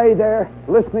I would lay there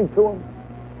listening to him.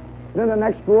 And in the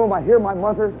next room, I hear my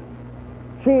mother.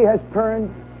 She has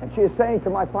turned, and she is saying to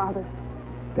my father,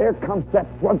 there comes that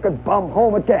drunken bum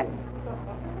home again.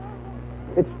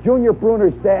 It's Junior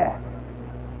Bruner's dad.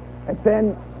 And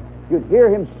then you'd hear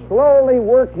him slowly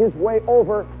work his way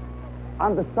over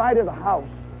on the side of the house.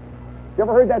 You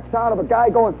ever heard that sound of a guy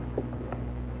going?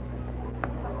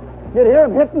 You'd hear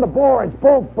him hitting the boards,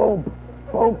 boom, boom,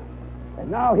 boom, and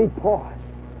now he'd pause.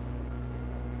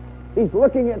 He's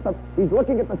looking at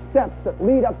the steps that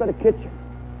lead up to the kitchen.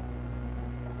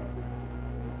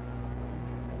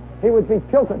 He would be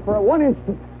tilted for one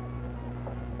instant,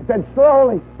 and then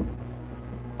slowly,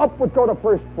 up would go the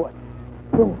first foot.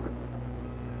 Boom.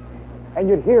 And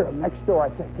you'd hear him next door.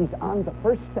 I'd say, he's on the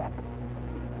first step.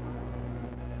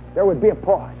 There would be a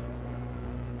pause.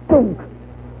 Boom.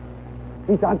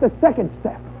 He's on the second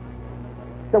step.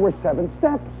 There were 7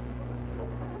 steps.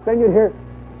 Then you'd hear,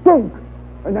 boom.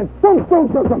 And then, boom, boom,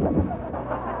 boom, boom, boom.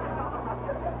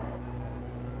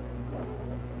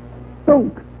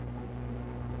 Dunk.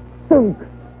 Dunk.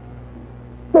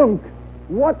 Dunk.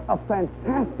 What a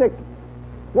fantastic,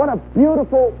 what a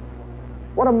beautiful,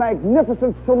 what a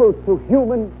magnificent salute to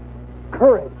human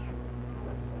courage.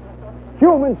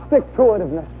 Human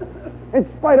stick-to-itiveness. In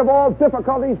spite of all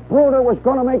difficulties, Bruner was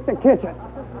going to make the kitchen.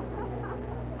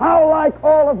 How like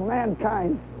all of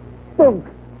mankind. Dunk.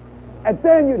 And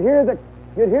then you'd hear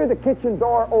the kitchen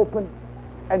door open,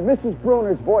 and Mrs.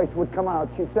 Bruner's voice would come out.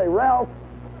 She'd say, Ralph,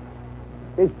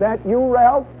 is that you,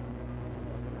 Ralph?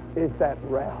 Is that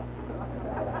Ralph?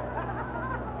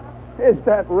 Is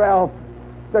that Ralph?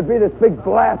 There'd be this big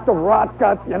blast of rot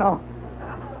gut, you know.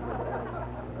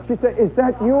 She said, is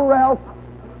that you, Ralph?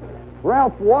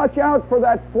 Ralph, watch out for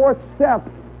that 4th step.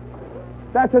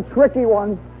 That's a tricky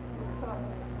one.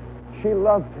 She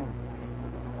loved him.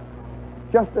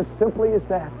 Just as simply as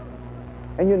that.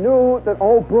 And you knew that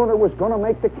old Bruner was going to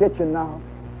make the kitchen now.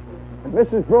 And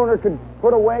Mrs. Bruner could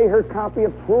put away her copy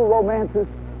of True Romances.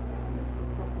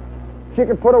 She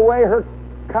could put away her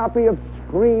copy of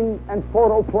Screen and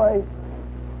Photoplay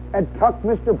and tuck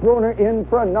Mr. Bruner in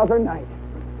for another night.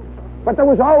 But there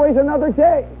was always another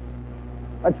day.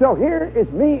 And so here is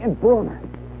me and Bruner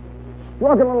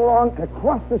struggling along, and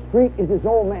across the street is his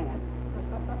old man.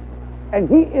 And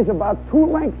he is about 2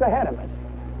 lengths ahead of us.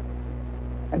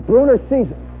 And Bruner sees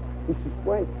him. He says,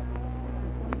 wait.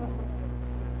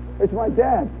 It's my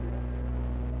dad.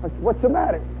 I said, what's the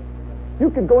matter? You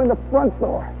can go in the front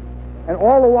door. And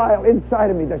all the while, inside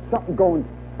of me, there's something going,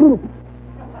 boop.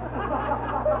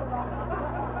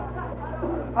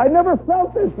 I never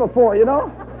felt this before, you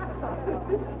know?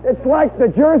 It's like the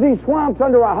Jersey swamps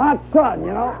under a hot sun,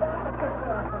 you know?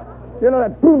 You know,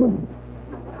 that boom.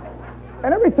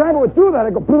 And every time it would do that,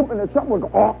 I'd go boop, and then something would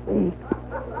go, oh.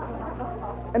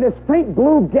 And this faint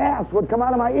blue gas would come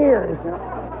out of my ears, you know?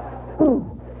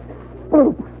 Boom.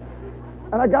 Boom.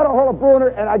 And I got a hold of Bruner,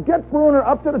 and I get Bruner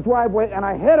up to the driveway, and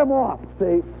I head him off,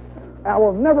 see? I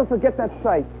will never forget that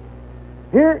sight.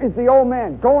 Here is the old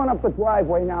man going up the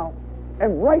driveway now,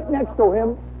 and right next to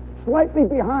him, slightly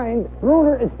behind,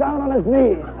 Bruner is down on his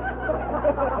knees.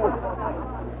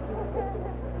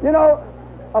 You know,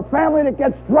 a family that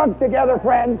gets drunk together,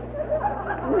 friends.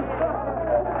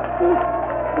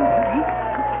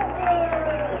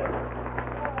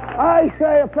 I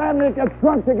say a family that gets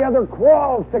drunk together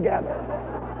crawls together.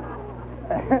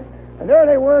 And there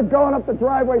they were going up the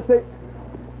driveway.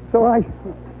 So I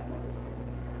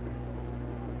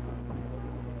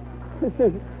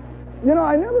said, you know,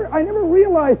 I never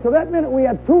realized till that minute we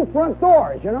had 2 front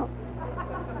doors, you know.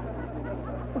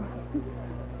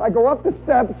 I go up the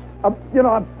steps, you know,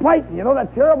 I'm fighting, you know,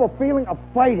 that terrible feeling of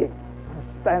fighting.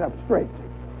 I stand up straight.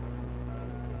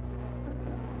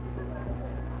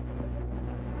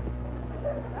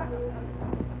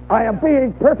 I am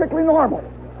being perfectly normal.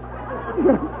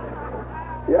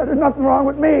 Yeah, there's nothing wrong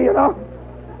with me, you know.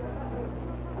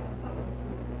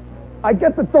 I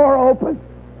get the door open.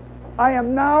 I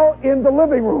am now in the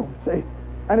living room, see,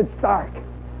 and it's dark.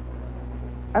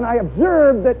 And I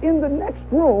observe that in the next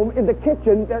room, in the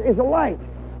kitchen, there is a light.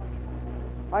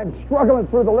 I'm struggling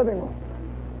through the living room.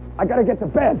 I got to get to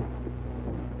bed.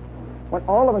 When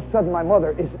all of a sudden my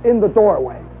mother is in the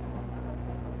doorway.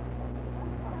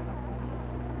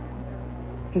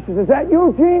 She says, is that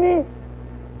you, Jeannie?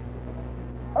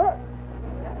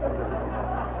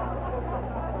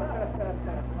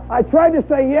 I tried to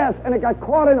say yes, and it got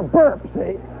caught in a burp,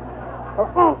 see?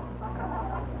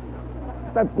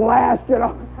 That blast, you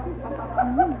know.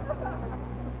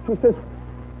 She says,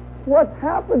 what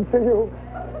happened to you?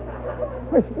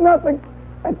 It's nothing.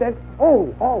 And then, all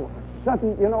of a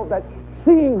sudden, you know, that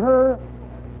seeing her,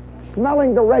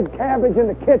 smelling the red cabbage in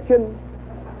the kitchen,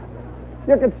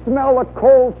 you could smell the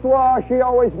coleslaw she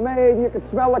always made, you could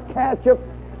smell the ketchup.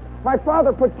 My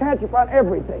father put ketchup on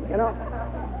everything, you know.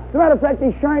 As a matter of fact,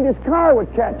 he shined his car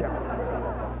with ketchup.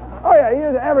 Oh, yeah, he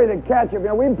used everything ketchup. You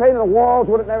know, we painted the walls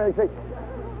with it and everything.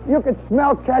 You could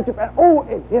smell ketchup, and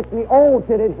it hit me. Oh,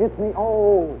 did it hit me?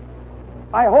 Oh.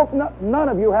 I hope none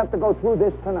of you have to go through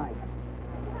this tonight.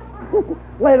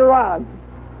 Later on,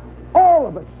 all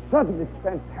of a sudden, it's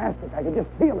fantastic. I can just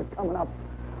feel it coming up.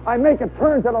 I make a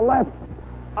turn to the left.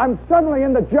 I'm suddenly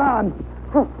in the John.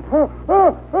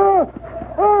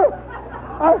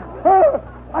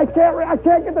 I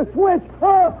can't get the switch.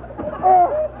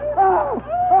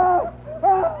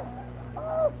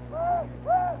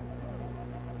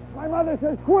 My mother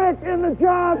says, quick, in the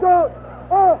jar, don't.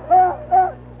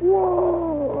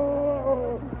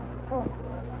 Whoa.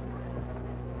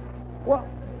 Well,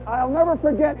 I'll never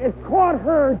forget, it caught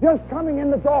her just coming in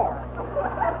the door.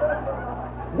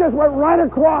 Just went right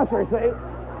across her, see?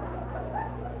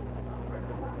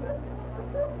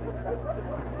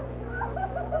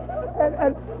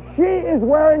 And she is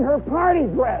wearing her party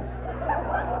dress.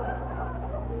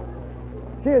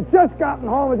 She had just gotten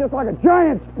home with just like a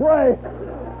giant spray.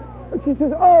 And she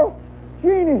says, oh,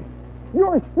 Jeannie,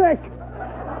 you're sick.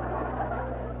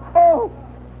 Oh,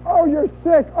 you're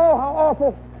sick. Oh, how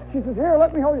awful. She says, here,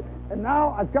 let me hold you. And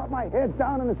now I've got my head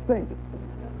down in the sink.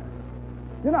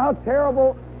 You know how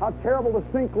terrible the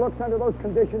sink looks under those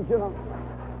conditions, you know?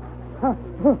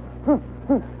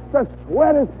 The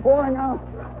sweat is pouring out.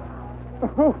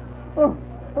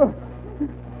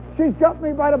 She's got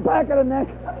me by the back of the neck.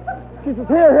 She says,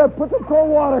 here, put some cold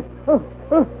water.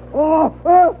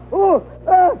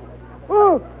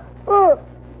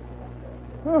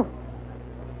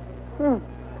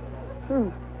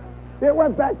 It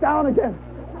went back down again.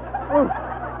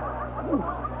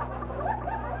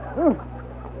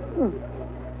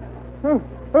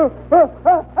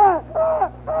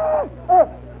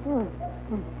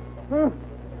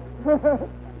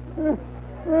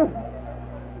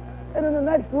 And in the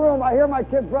next room, I hear my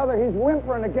kid brother. He's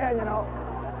whimpering again, you know.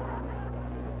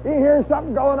 He hears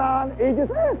something going on. He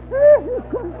just...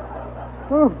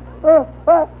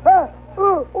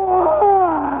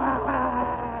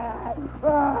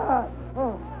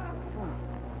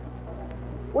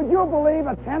 Would you believe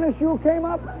a tennis shoe came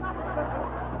up?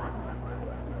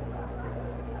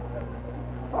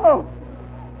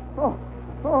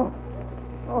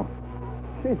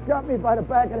 She's got me by the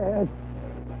back of the head.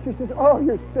 She says, oh,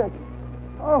 you're sick.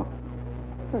 Oh.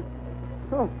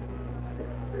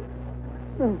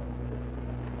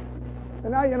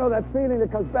 And now you know that feeling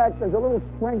that comes back. There's a little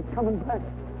strength coming back.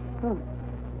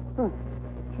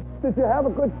 Did you have a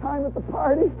good time at the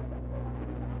party?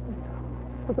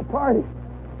 At the party?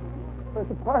 At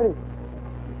the party?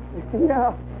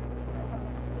 Yeah.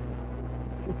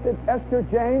 Did Esther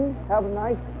Jane have a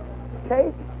nice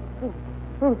cake?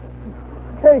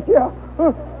 Cake, yeah.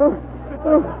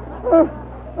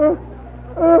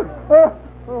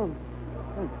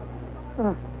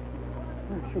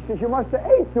 She says, you must have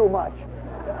ate too much.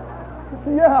 I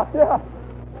said, yeah.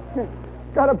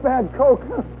 Got a bad Coke.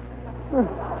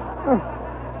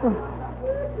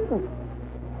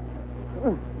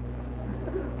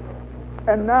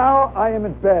 And now I am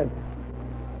in bed.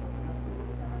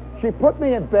 She put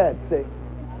me in bed, see?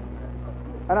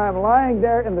 And I'm lying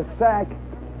there in the sack,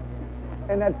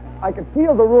 and that I could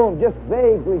feel the room just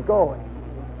vaguely going.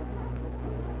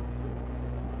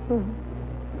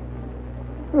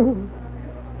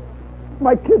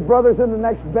 My kid brother's in the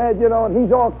next bed, you know, and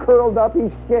he's all curled up.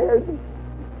 He's scared.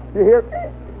 You hear?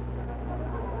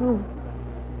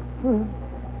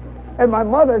 And my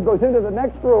mother goes into the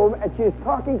next room, and she is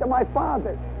talking to my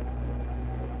father.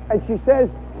 And she says,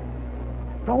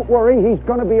 don't worry, he's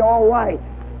going to be all right.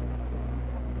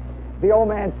 The old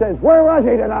man says, where was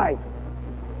he tonight?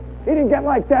 He didn't get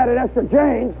like that at Esther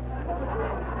Jane's.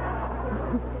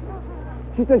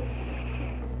 She says,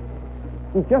 shh,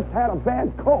 he just had a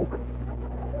bad Coke.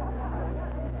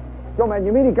 So, man,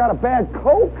 you mean he got a bad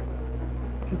Coke?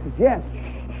 She says, yes,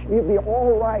 shh, he'll be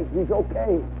all right. He's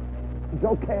okay. He's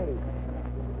okay.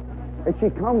 And she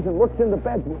comes and looks in the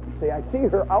bedroom. See, I see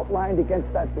her outlined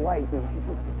against that light. And she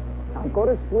says, now go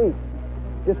to sleep.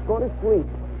 Just go to sleep.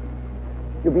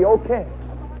 You'll be okay.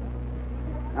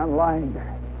 I'm lying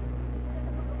there.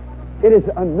 It is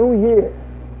a new year.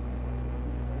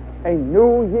 A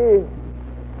new year.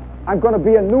 I'm going to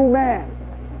be a new man.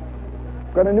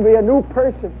 I'm going to be a new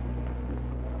person.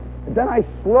 And then I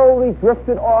slowly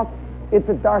drifted off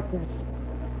into darkness,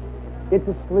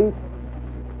 into sleep.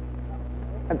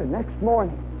 And the next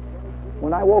morning,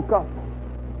 when I woke up,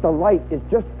 the light is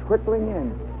just trickling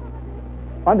in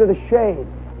under the shade.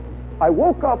 I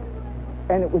woke up,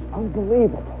 and it was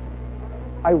unbelievable.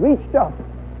 I reached up.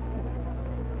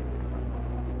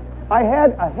 I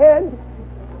had a head.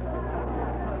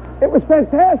 It was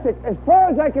fantastic. As far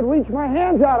as I could reach my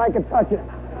hands out, I could touch it.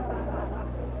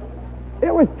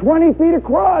 It was 20 feet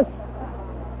across.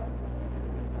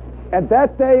 And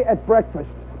that day at breakfast,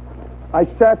 I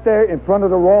sat there in front of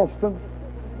the Ralston,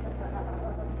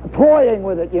 toying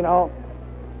with it, you know.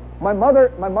 My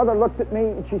mother looked at me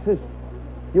and she says,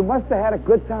 you must have had a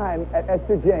good time at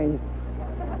Esther Jane's.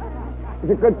 It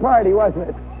was a good party, wasn't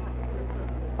it?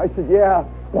 I said, yeah.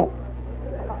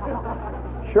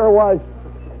 Sure was.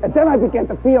 And then I began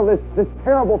to feel this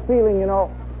terrible feeling,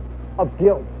 of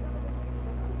guilt.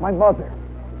 My mother,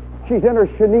 she's in her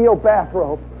chenille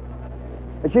bathrobe,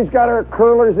 and she's got her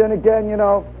curlers in again,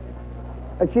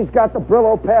 and she's got the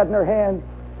Brillo pad in her hand,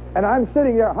 and I'm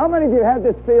sitting there. How many of you had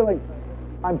this feeling?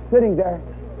 I'm sitting there.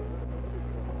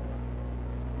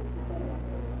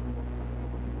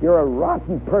 You're a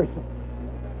rotten person.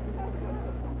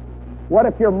 What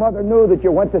if your mother knew that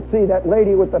you went to see that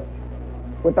lady with the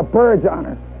birds on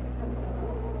her?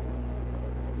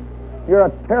 You're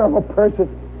a terrible person.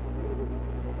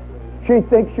 She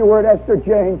thinks you were at Esther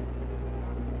Jane's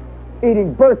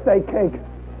eating birthday cake.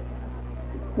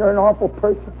 You're an awful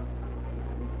person.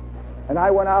 And I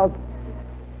went out,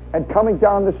 and coming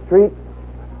down the street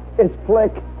is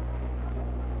Flick.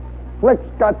 Flick's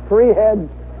got 3 heads.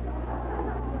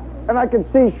 And I can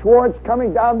see Schwartz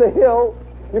coming down the hill.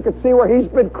 You can see where he's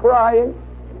been crying.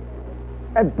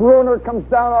 And Bruner comes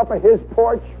down off of his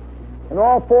porch, and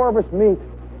all 4 of us meet.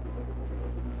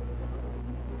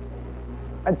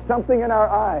 And something in our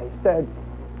eyes said,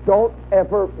 don't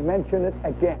ever mention it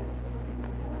again.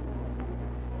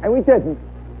 And we didn't.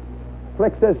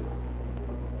 Flick says,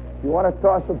 you want to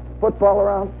toss a football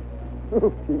around?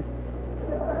 Oh, geez.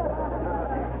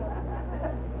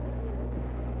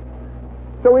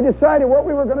 So we decided what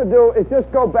we were going to do is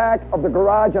just go back of the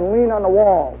garage and lean on the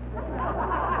wall.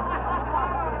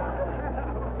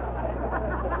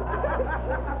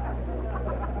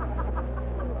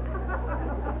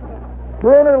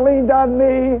 Bruner leaned on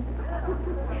me,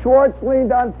 Schwartz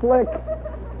leaned on Flick,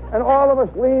 and all of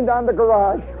us leaned on the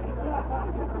garage.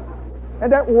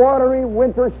 And that watery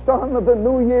winter sun of the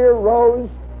new year rose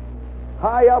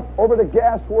high up over the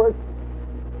gasworks.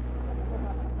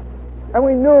 And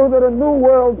we knew that a new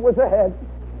world was ahead.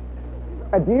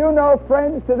 And do you know,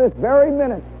 friends, to this very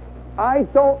minute, I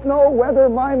don't know whether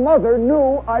my mother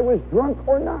knew I was drunk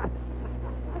or not.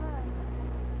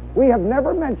 We have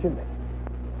never mentioned it.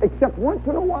 Except once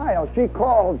in a while she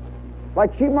calls,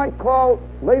 like she might call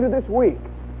later this week,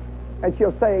 and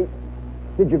she'll say,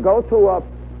 did you go to a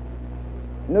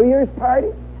New Year's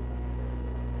party?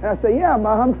 And I say, yeah,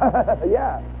 Mom.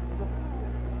 Yeah.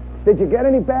 Did you get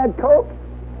any bad Coke?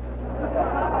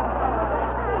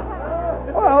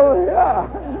 Well, yeah.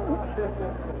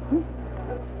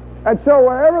 And so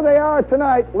wherever they are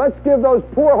tonight, let's give those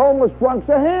poor homeless drunks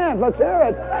a hand. Let's hear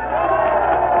it.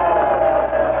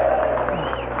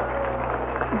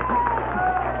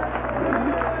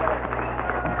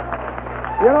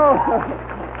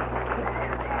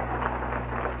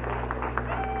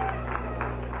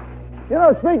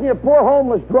 Speaking of poor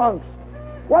homeless drunks,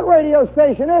 what radio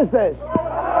station is this?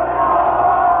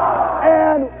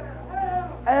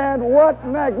 And what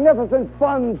magnificent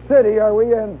fun city are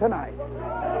we in tonight?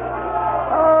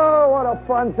 Oh, what a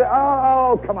fun city.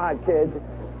 Oh, come on, kids.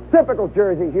 Typical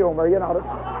Jersey humor,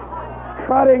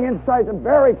 cutting insights and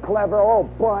very clever. Oh,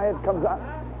 boy, it comes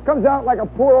out like a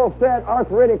poor old sad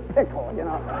arthritic pickle,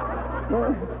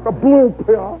 a blue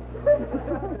pill.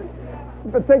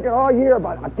 I've been thinking all year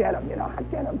about, I get him.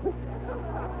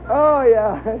 Oh,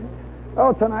 yeah.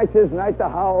 Oh, tonight's his night to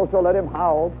howl, so let him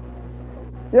howl.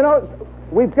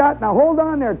 We've got, now hold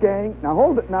on there, gang. Now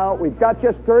hold it now. We've got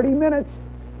just 30 minutes.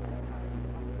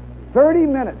 30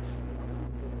 minutes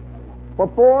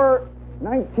before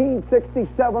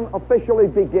 1967 officially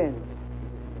begins.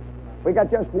 We got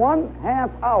just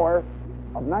 1/2 hour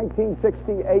of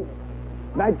 1968,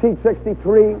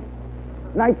 1963,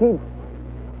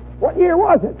 what year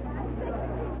was it?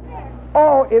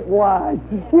 Oh, it was.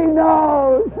 She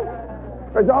knows.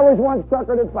 There's always one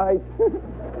sucker that bites.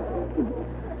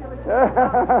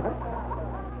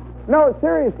 No,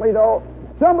 seriously though,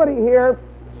 somebody here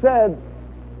said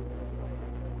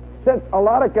a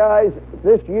lot of guys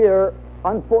this year,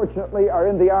 unfortunately, are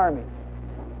in the Army,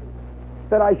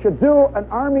 that I should do an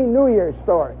Army New Year's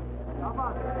story.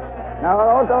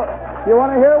 Now, you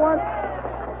want to hear one?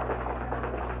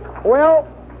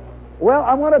 Well,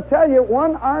 I'm going to tell you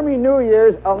one Army New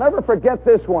Year's. I'll never forget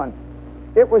this one.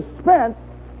 It was spent.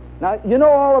 Now, you know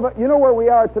all of it. You know where we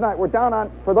are tonight. We're down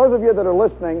on, for those of you that are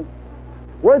listening,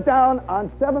 we're down on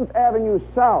 7th Avenue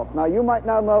South. Now, you might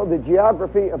not know the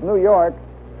geography of New York,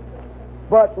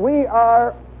 but we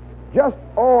are just,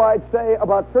 I'd say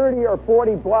about 30 or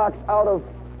 40 blocks out of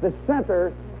the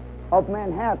center of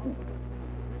Manhattan.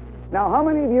 Now, how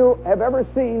many of you have ever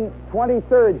seen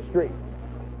 23rd Street?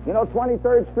 You know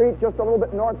 23rd Street, just a little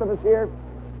bit north of us here?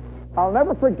 I'll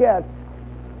never forget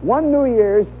one New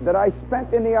Year's that I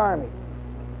spent in the Army.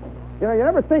 You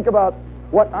never think about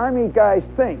what Army guys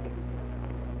think,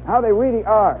 how they really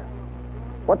are,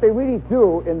 what they really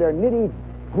do in their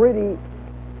nitty-gritty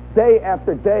day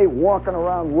after day walking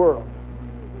around world.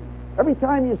 Every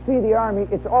time you see the Army,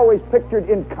 it's always pictured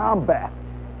in combat.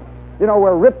 You know,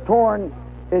 where Rip Torn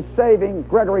is saving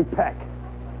Gregory Peck.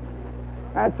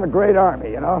 That's a great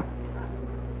Army, you know.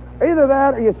 Either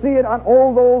that or you see it on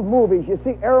old movies. You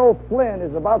see Errol Flynn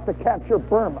is about to capture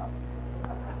Burma.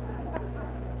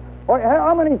 Or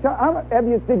how many times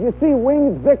did you see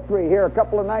Winged Victory here a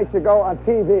couple of nights ago on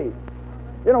TV?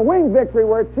 You know, Winged Victory,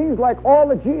 where it seems like all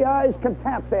the GIs can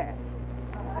tap dance.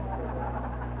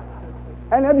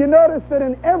 And have you noticed that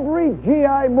in every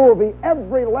GI movie,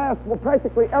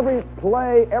 practically every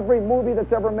play, every movie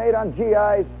that's ever made on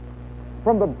GIs,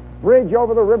 from the bridge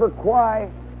over the River Kwai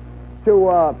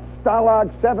to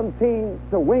Stalag 17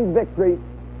 to Winged Victory,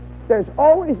 there's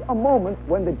always a moment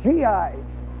when the GIs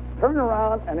turn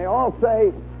around and they all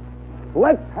say,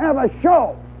 "Let's have a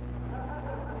show."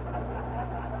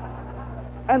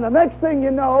 And the next thing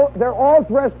you know, they're all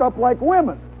dressed up like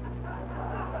women.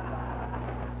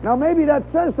 Now, maybe that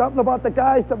says something about the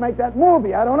guys that make that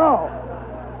movie. I don't know.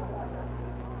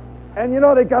 And, you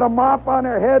know, they got a mop on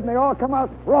their head, and they all come out,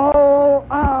 "Roll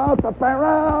out the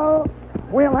barrel,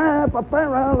 we'll have a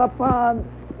barrel of fun."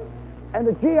 And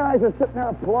the GIs are sitting there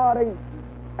applauding,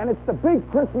 and it's the big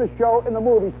Christmas show in the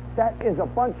movies. That is a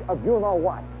bunch of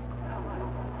you-know-what.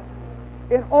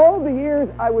 In all the years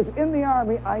I was in the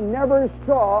Army, I never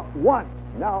saw once,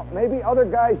 now, maybe other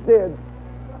guys did,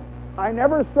 I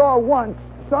never saw once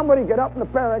somebody get up in the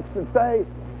barracks and say,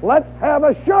 "Let's have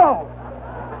a show."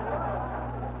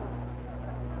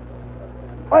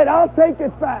 Wait, I'll take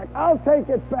it back.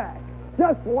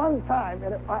 Just one time,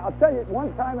 and I'll tell you,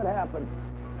 one time it happened.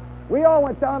 We all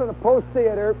went down to the Post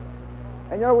Theater,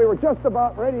 and you know, we were just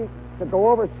about ready to go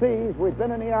overseas. We've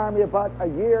been in the Army about a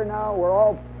year now. We're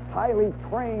all highly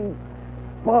trained,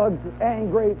 bugs,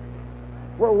 angry.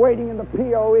 We're waiting in the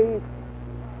POE.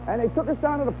 And they took us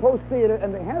down to the Post Theater,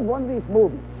 and they had one of these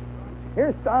movies.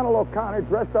 Here's Donald O'Connor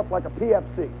dressed up like a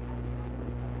PFC.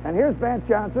 And here's Vance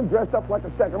Johnson dressed up like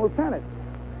a second lieutenant.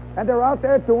 And they're out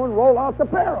there doing Roll Out the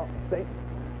Barrel, see,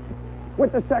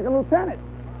 with the second lieutenant.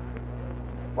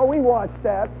 Well, we watched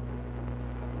that,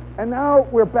 and now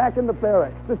we're back in the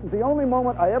barracks. This is the only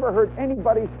moment I ever heard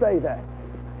anybody say that.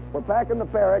 We're back in the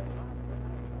barracks,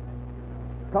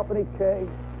 Company K.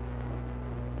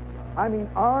 I mean,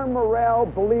 our morale,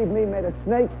 believe me, made a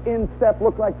snake's instep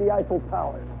look like the Eiffel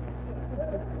Tower.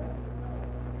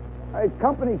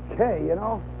 Company K, you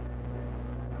know.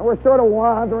 And we're sort of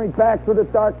wandering back through the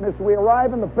darkness. We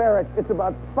arrive in the barracks. It's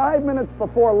about 5 minutes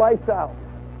before lights out.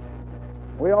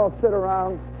 We all sit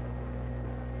around.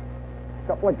 A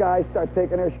couple of guys start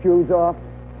taking their shoes off.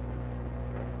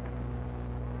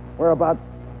 We're about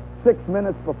 6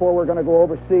 minutes before we're going to go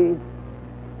overseas.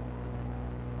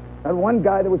 And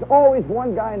there was always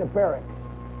one guy in the barracks,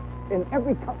 in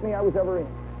every company I was ever in,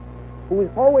 who was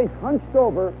always hunched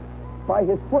over by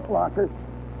his footlocker,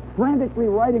 frantically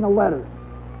writing a letter.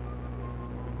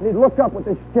 And he'd look up with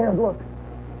this scared look.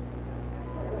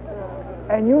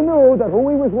 And you knew that who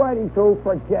he was writing to,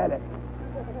 forget it.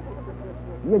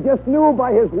 You just knew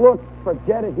by his look,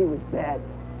 forget it, he was dead.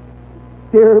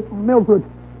 "Dear Mildred,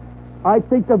 I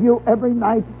think of you every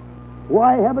night.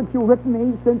 Why haven't you written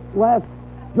me since last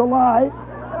July?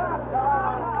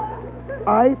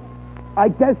 I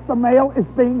guess the mail is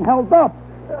being held up.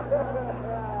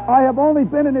 I have only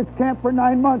been in this camp for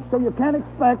 9 months, so you can't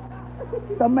expect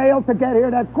the mail to get here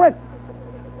that quick.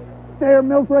 Dear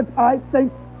Mildred, I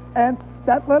think..." And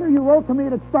that letter you wrote to me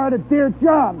that started, "Dear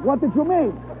John," what did you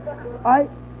mean?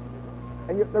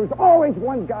 There was always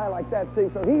one guy like that, see,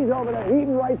 so he's over there, he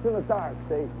even writes in the dark,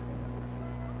 see.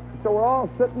 So we're all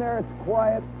sitting there, it's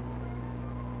quiet.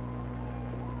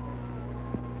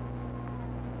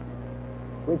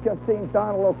 We've just seen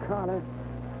Donald O'Connor.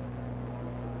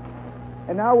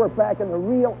 And now we're back in the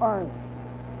real Army.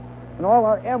 And all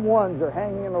our M1s are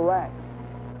hanging in the racks.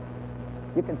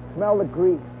 You can smell the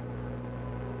grease.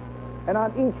 And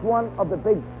on each one of the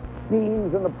big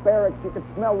beams in the barracks, you can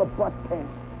smell the butt cans.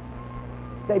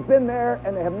 They've been there,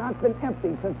 and they have not been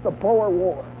empty since the Boer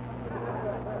War.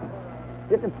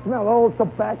 You can smell old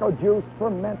tobacco juice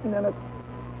fermenting in it.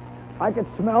 I could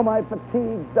smell my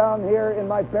fatigues down here in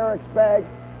my barracks bag.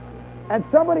 And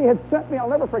somebody had sent me, I'll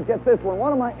never forget this one,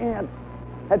 one of my aunts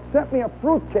had sent me a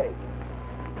fruitcake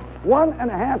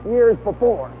 1.5 years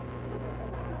before.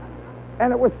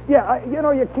 And it was, you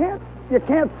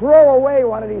can't throw away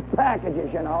one of these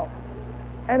packages, you know.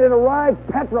 And it arrived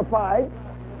petrified,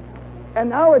 and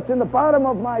now it's in the bottom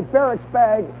of my barracks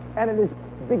bag, and it is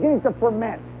beginning to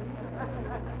ferment.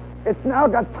 It's now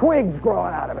got twigs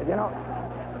growing out of it, you know.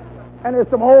 And there's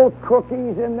some old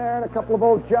cookies in there and a couple of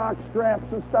old jock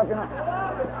straps and stuff, you know.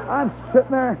 I'm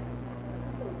sitting there.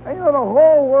 And, the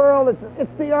whole world,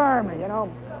 it's the Army,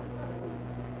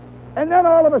 And then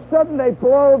all of a sudden they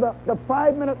blow the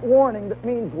 5-minute warning that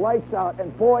means lights out.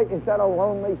 And boy, is that a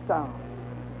lonely sound.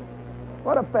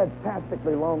 What a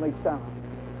fantastically lonely sound.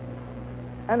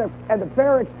 And the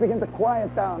barracks begin to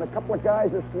quiet down. A couple of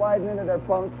guys are sliding into their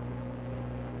bunks.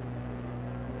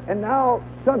 And now,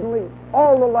 suddenly,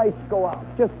 all the lights go out.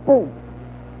 Just boom.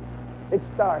 It's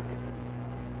dark.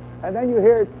 And then you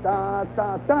hear da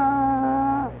da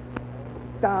da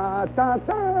da da da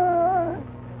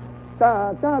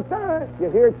da da da. You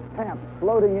hear tamps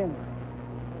floating in.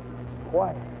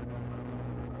 Quiet.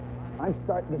 I'm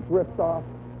starting to drift off,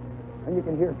 and you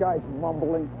can hear guys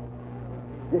mumbling.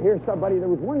 You hear somebody. There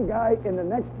was one guy in the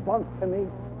next bunk to me.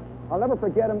 I'll never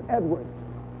forget him, Edwards.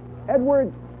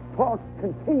 Edwards talked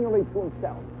continually to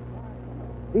himself.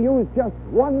 He used just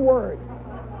one word.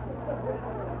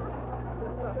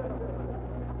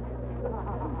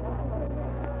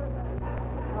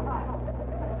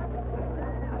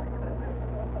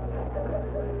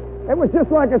 It was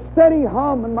just like a steady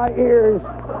hum in my ears.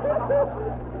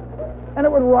 And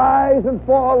it would rise and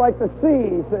fall like the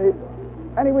sea, see?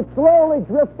 And he would slowly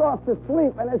drift off to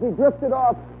sleep. And as he drifted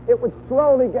off, it would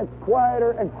slowly get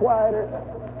quieter and quieter.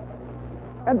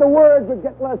 And the words would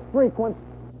get less frequent.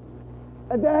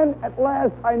 And then, at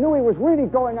last, I knew he was really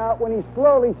going out when he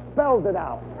slowly spelled it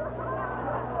out.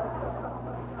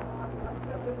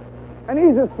 And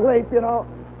he's asleep,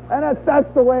 And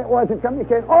that's the way it was in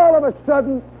communication. All of a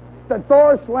sudden, the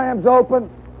door slams open,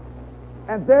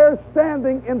 and there,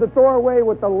 standing in the doorway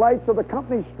with the lights of the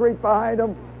company street behind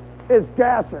him, is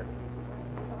Gasser.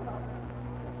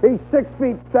 He's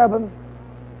 6'7".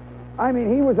 I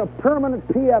mean, he was a permanent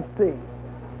PFC.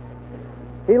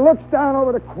 He looks down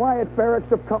over the quiet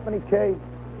barracks of Company K,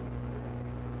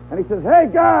 and he says, "Hey,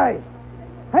 guys!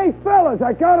 Hey, fellas,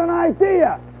 I got an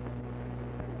idea!"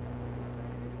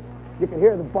 You can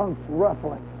hear the bunks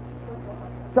ruffling.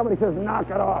 Somebody says, "Knock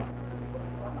it off."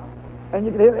 And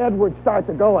you can hear Edwards start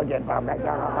to go again.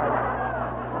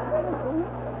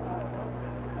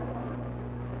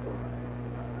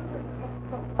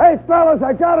 "Hey, fellas,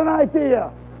 I got an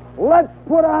idea. Let's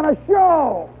put on a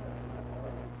show."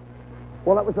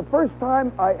 Well, that was the first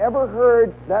time I ever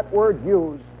heard that word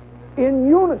used in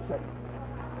unison.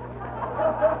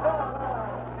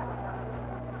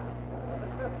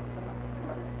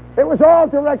 It was all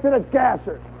directed at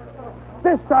Gasser.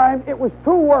 This time, it was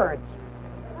 2 words.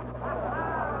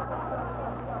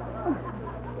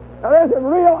 Now, there's a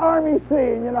real Army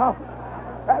scene,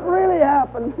 That really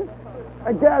happened.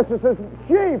 And Gasser says,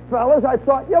 "Gee, fellas, I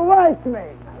thought you liked me.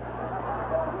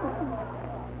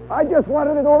 I just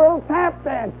wanted to do a little tap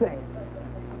dancing."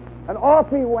 And off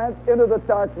he went into the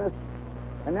darkness.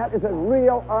 And that is a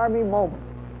real Army moment.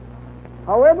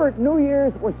 However, New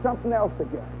Year's was something else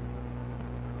again.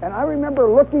 And I remember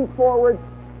looking forward.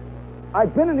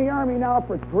 I've been in the Army now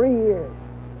for 3 years.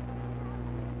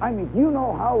 I mean, do you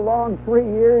know how long 3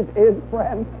 years is,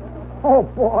 friend? Oh,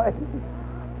 boy.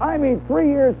 I mean, 3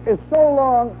 years is so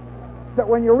long that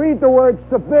when you read the word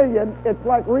civilian, it's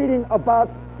like reading about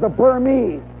the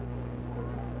Burmese.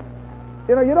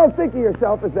 You don't think of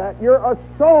yourself as that. You're a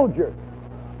soldier.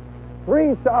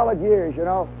 3 solid years,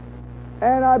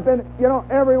 And I've been,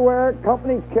 everywhere.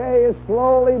 Company K is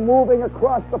slowly moving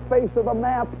across the face of the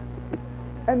map.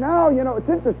 And now, it's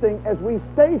interesting, as we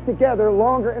stayed together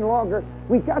longer and longer,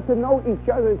 we got to know each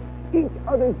other's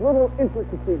little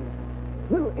intricacies,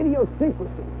 little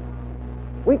idiosyncrasies.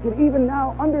 We could even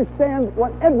now understand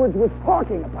what Edwards was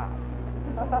talking about.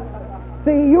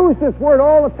 See, he used this word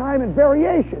all the time in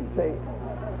variation, see?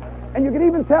 And you could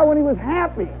even tell when he was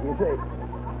happy, you see.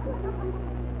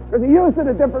 Because he used it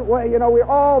a different way. We're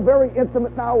all very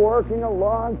intimate now, working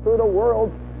along through the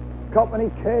world.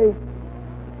 Company K,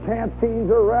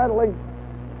 canteens are rattling.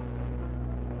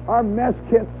 Our mess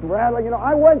kits rattling.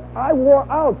 I wore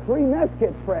out 3 mess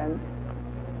kits, friends.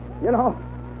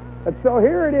 And so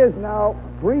here it is now,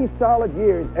 3 solid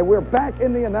years, and we're back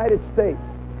in the United States.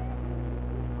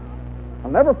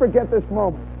 I'll never forget this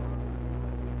moment.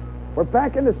 We're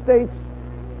back in the States.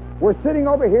 We're sitting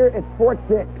over here at Fort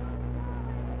Dix.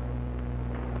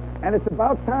 And it's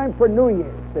about time for New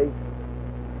Year's, see?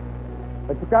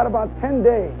 It's got about 10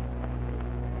 days.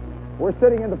 We're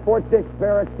sitting in the Fort Dix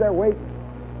barracks there waiting.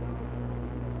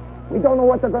 We don't know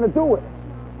what they're going to do with us.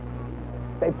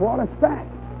 They brought us back.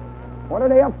 What are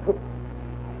they up to?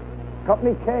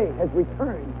 Company K has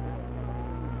returned.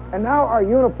 And now our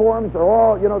uniforms are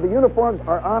all, the uniforms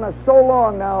are on us so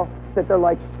long now that they're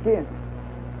like skin.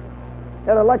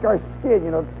 Yeah, they're like our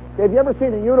skin, Have you ever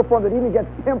seen a uniform that even gets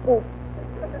pimples?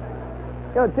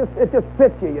 It just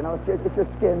fits you, it's your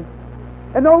skin.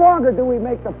 And no longer do we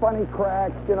make the funny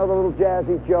cracks, the little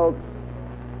jazzy jokes.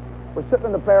 We're sitting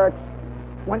in the barracks.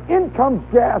 When in comes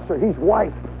Gasser, he's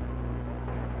white.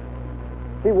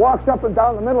 He walks up and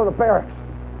down the middle of the barracks.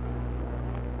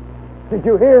 Did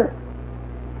you hear?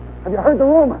 Have you heard the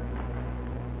rumor?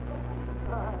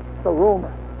 The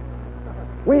rumor.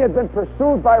 We had been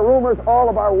pursued by rumors. All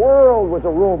of our world was a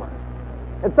rumor.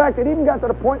 In fact, it even got to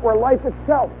the point where life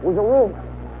itself was a rumor.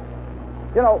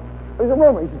 It was a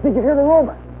rumor. He said, did you hear the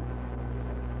rumor?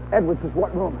 Edwards says,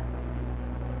 what rumor?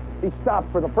 He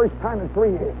stopped for the first time in 3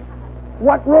 years.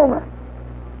 What rumor?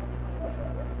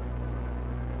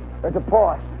 There's a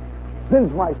pause.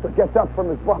 Zinsmeister gets up from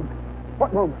his bunk.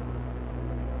 What rumor?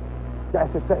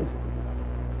 Gasser says,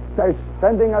 they're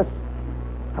sending us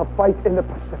to fight in the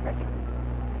Pacific.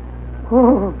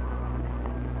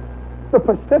 The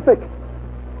Pacific?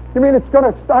 You mean it's going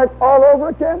to start all over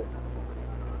again?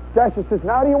 Gasser says,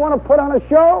 now do you want to put on a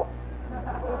show?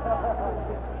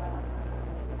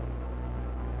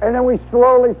 And then we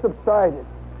slowly subsided.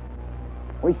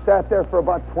 We sat there for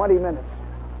about 20 minutes.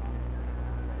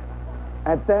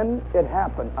 And then it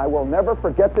happened. I will never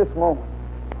forget this moment.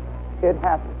 It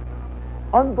happened.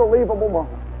 Unbelievable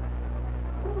moment.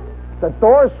 The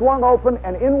door swung open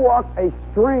and in walked a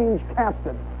strange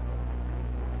captain.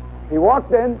 He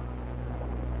walked in.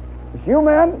 It's you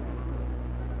men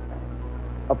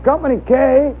of Company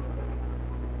K,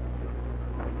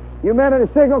 you men in the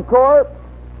Signal Corps,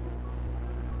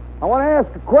 I want to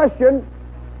ask a question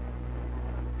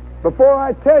before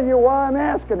I tell you why I'm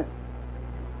asking it.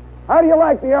 How do you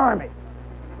like the Army?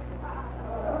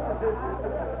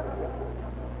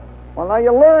 Well, now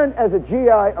you learn as a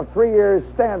GI of 3 years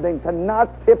standing to not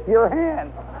tip your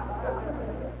hand.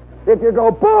 If you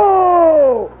go,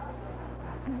 boo!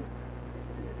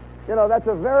 That's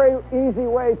a very easy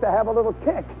way to have a little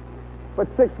kick. But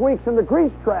 6 weeks in the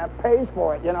grease trap pays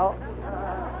for it,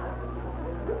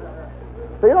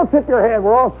 So you don't tip your hand.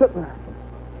 We're all sitting there.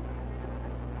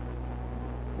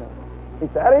 He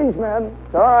said, at ease, men.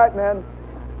 It's all right, men.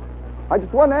 I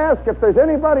just want to ask if there's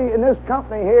anybody in this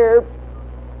company here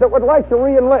that would like to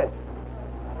re-enlist.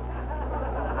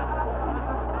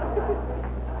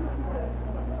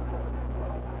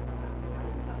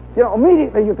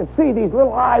 Immediately you could see these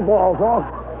little eyeballs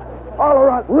all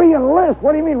around. Re-enlist?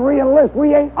 What do you mean re-enlist?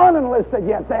 We ain't unenlisted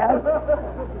yet, Dad.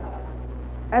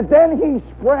 And then he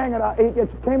sprang it out. He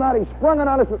sprung it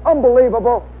on us. It was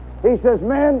unbelievable. He says,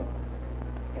 men,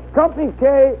 Company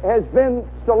K has been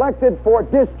selected for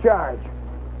discharge.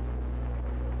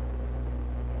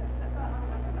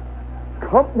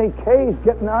 Company K is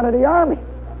getting out of the Army.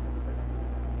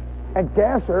 And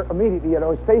Gasser immediately,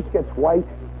 his face gets white.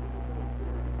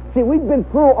 See, we'd been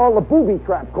through all the booby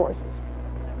trap courses.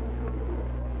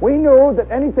 We knew that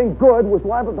anything good was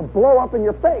liable to blow up in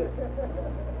your face.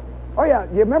 Oh, yeah,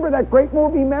 you remember that great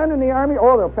movie, Men in the Army?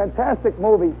 Oh, they're a fantastic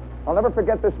movie. I'll never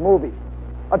forget this movie.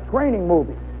 A training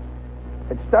movie.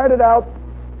 It started out,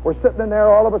 we're sitting in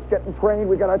there, all of us getting trained.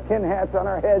 We got our tin hats on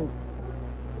our heads,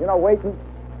 waiting.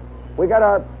 We got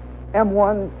our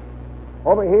M1s.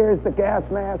 Over here is the gas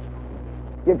mask.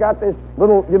 You got this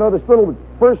little, this little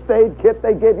first aid kit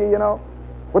they give you,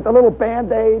 with the little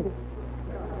Band-Aid.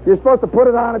 You're supposed to put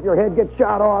it on if your head gets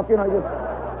shot off, it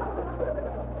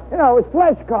was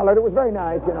flesh-colored. It was very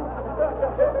nice,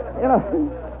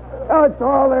 Oh, it's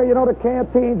all there, the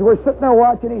canteens. We're sitting there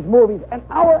watching these movies. And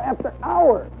hour after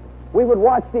hour, we would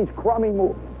watch these crummy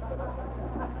movies.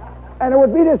 And there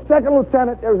would be this second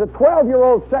lieutenant. There was a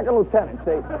 12-year-old second lieutenant,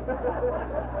 see.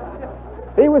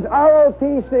 He was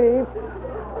ROTC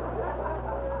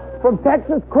from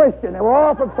Texas Christian. They were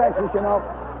all from Texas,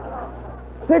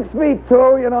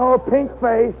 6'2", pink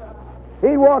face.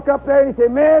 He'd walk up there and he'd say,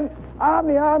 men, I'm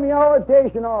the Army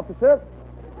orientation officer.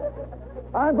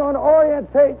 I'm going to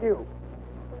orientate you.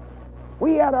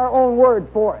 We had our own word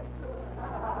for it.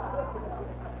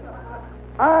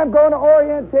 I'm going to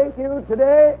orientate you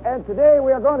today, and today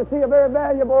we are going to see a very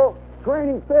valuable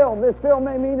training film. This film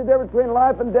may mean the difference between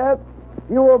life and death.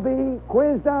 You will be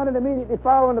quizzed on it immediately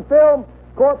following the film.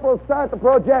 Corporal, start the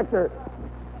projector.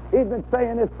 He's been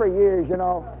saying this for years,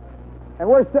 and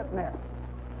we're sitting there.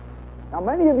 Now,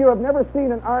 many of you have never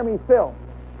seen an Army film.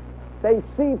 They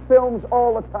see films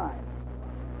all the time.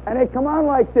 And they come on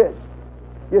like this.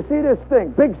 You see this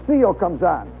thing, Big Seal comes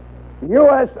on.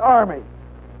 U.S. Army.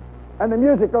 And the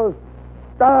music goes,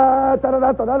 da da da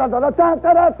da da da da da da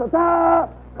da da da.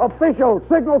 Official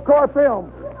Signal Corps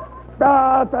film.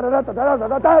 Da da da da da da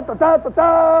da da da da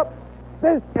da.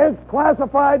 This is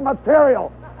classified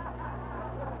material.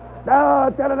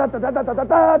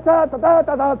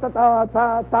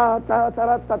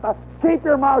 Keep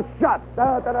your mouth shut.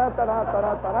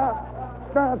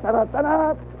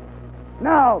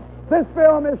 Now, this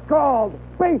film is called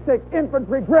Basic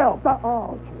Infantry Drill.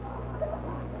 Oh,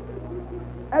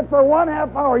 and for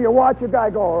 1/2 hour, you watch a guy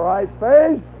go right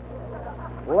face,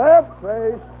 left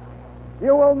face.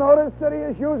 You will notice that he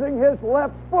is using his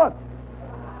left foot.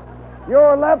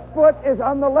 Your left foot is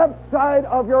on the left side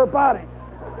of your body.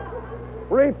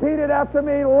 Repeat it after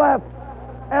me. Left.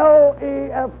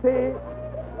 L-E-F-T.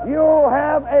 You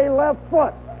have a left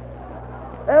foot.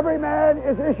 Every man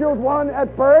is issued one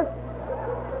at birth.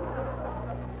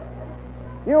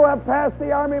 You have passed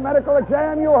the Army medical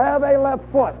exam. You have a left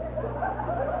foot.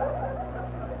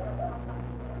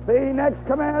 The next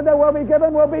command that will be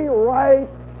given will be right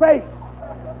face.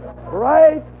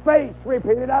 Right face.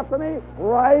 Repeat it after me.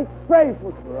 Right face.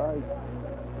 Right.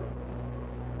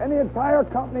 And the entire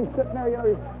company sitting there, you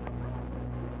know.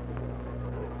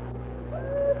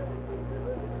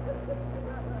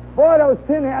 Boy, those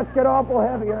tin hats get awful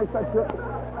heavy. You know,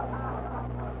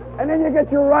 and then you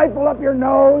get your rifle up your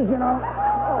nose, you know.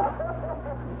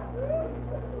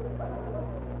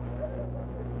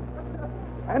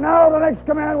 And now the next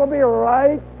command will be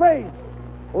right face.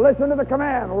 Listen to the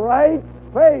command. Right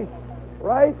face.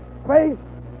 Right face.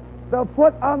 The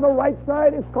foot on the right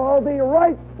side is called the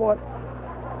right foot.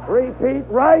 Repeat,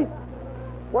 right.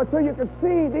 Well, so you can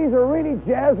see these are really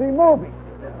jazzy movies.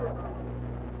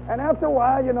 And after a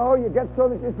while, you know, you get so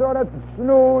that you sort of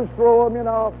snooze through them, you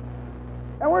know.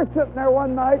 And we're sitting there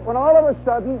one night when all of a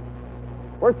sudden,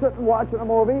 we're sitting watching a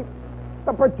movie.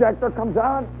 The projector comes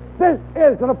on. This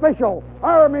is an official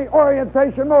Army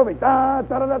orientation movie.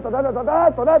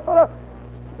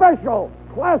 Special,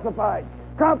 classified,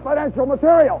 confidential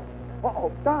material.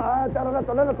 Uh-oh.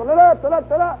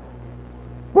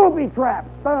 Booby traps.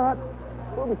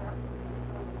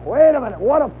 Wait a minute,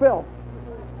 what a film.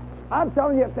 I'm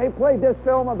telling you, if they played this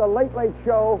film on the Late Late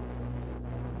Show,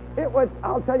 it would,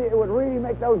 I'll tell you, it would really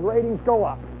make those ratings go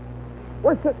up.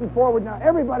 We're sitting forward now.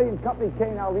 Everybody in Company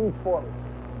K now leans forward.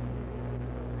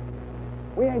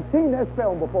 We ain't seen this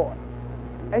film before.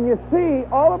 And you see,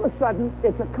 all of a sudden,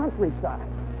 it's a countryside.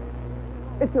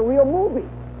 It's a real movie.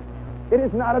 It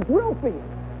is not a drill field.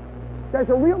 There's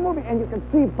a real movie, and you can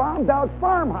see bombed-out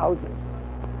farmhouses.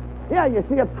 Yeah, you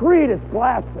see a tree that's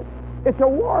blasted. It's a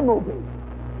war movie.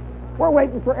 We're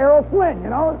waiting for Errol Flynn, you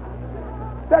know.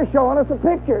 They're showing us a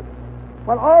picture.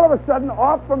 But all of a sudden,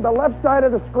 off from the left side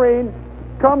of the screen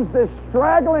comes this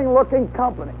straggling-looking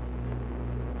company.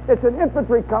 It's an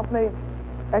infantry company,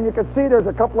 and you can see there's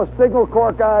a couple of Signal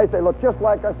Corps guys. They look just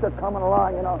like us. They're coming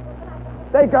along, you know.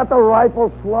 They got the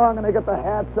rifles slung, and they got the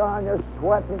hats on. They're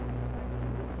sweating.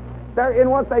 They're in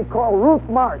what they call route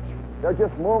march. They're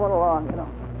just moving along, you know.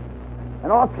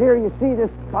 And off here you see this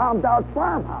bombed-out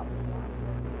farmhouse.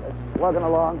 They're slugging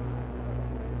along.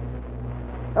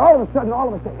 And all of a sudden, all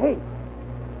of us say, hey,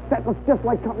 that looks just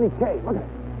like Company K. Look at it.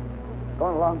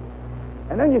 Going along.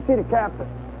 And then you see the captain.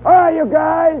 All right, you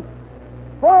guys,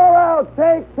 fall out.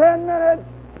 Take 10 minutes.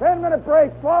 10-minute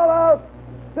break. Fall out.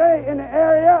 Stay in the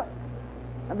area.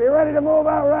 And be ready to move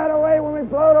out right away when we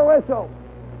blow the whistle.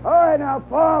 All right, now,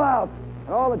 fall out.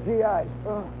 And all the GIs.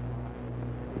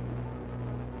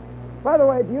 By the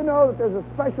way, do you know that there's a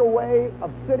special way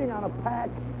of sitting on a pack?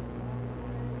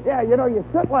 Yeah, you know, you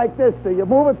sit like this, so you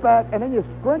move it back, and then you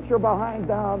scrunch your behind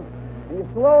down, and you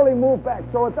slowly move back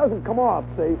so it doesn't come off,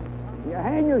 see? You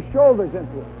hang your shoulders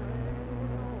into it.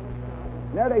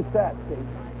 And there they sat, see?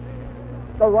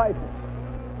 The rifles.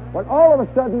 When all of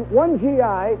a sudden, one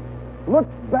GI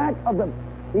looks back of them.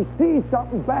 He sees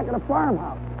something back in a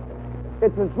farmhouse.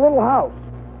 It's this little house.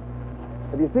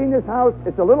 Have you seen this house?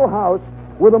 It's a little house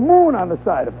with a moon on the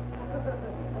side of it.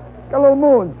 Got a little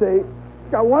moon, see?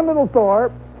 It's got one little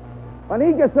door. And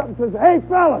he gets up and says, hey,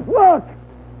 fellas, look!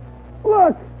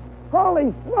 Look!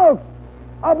 Holy smokes!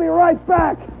 I'll be right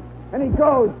back. And he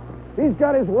goes. He's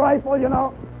got his rifle, you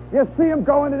know. You see him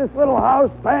go into this little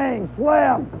house. Bang!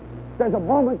 Slam! There's a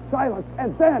moment's silence.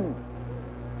 And then,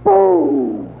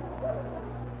 boom!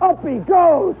 Up he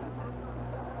goes.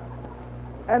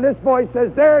 And this voice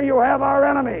says, there you have our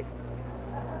enemy.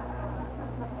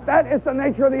 That is the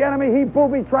nature of the enemy. He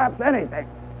booby traps anything.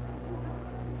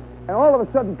 And all of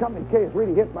a sudden, Company K is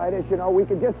really hit by this, you know. We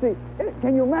can just see.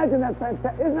 Can you imagine that?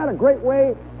 Isn't that a great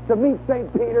way to meet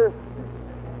St. Peter?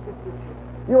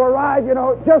 You arrive, you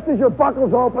know, just as your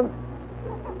buckle's open.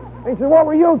 And he says, what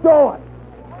were you doing?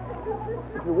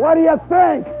 He says, what do you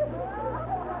think?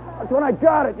 That's when I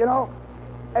got it, you know.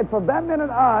 And from that minute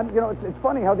on, it's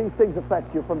funny how these things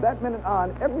affect you. From that minute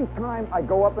on, every time I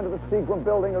go up into the Seagram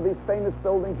building or these famous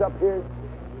buildings up here,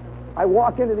 I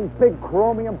walk into these big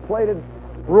chromium-plated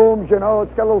rooms, it's got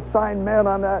a little sign "Man"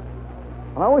 on that.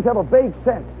 And I always have a vague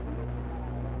sense.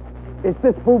 Is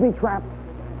this booby trapped?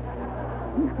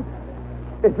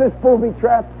 Is this booby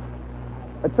trapped?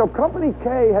 And so Company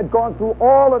K had gone through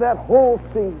all of that whole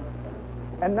scene.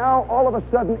 And now, all of a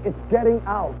sudden, it's getting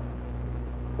out.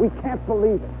 We can't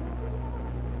believe it.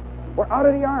 We're out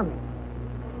of the Army.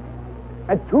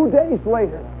 And 2 days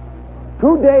later,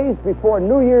 2 days before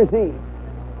New Year's Eve,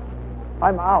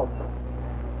 I'm out.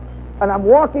 And I'm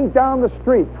walking down the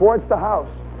street towards the house.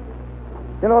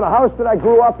 The house that I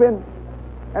grew up in.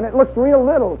 And it looks real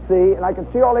little, see? And I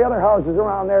can see all the other houses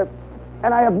around there.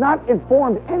 And I have not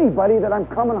informed anybody that I'm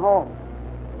coming home.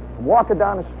 I'm walking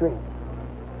down the street.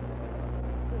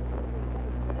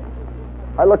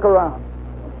 I look around.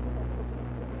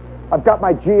 I've got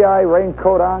my GI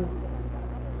raincoat on.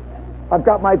 I've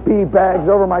got my bee bags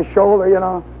over my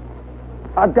shoulder,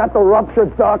 I've got the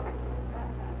ruptured duck.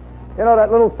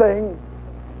 That little thing.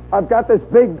 I've got this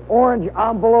big orange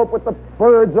envelope with the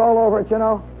birds all over it,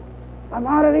 I'm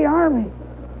out of the Army.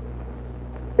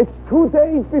 It's 2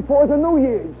 days before the New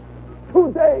Year's.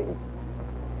 2 days.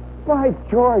 By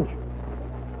George.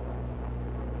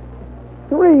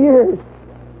 3 years.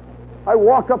 I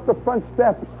walk up the front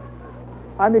steps.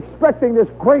 I'm expecting this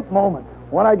great moment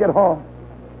when I get home.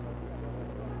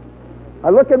 I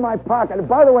look in my pocket. And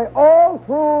by the way, all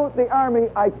through the Army,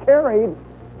 I carried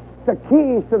the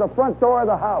keys to the front door of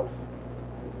the house.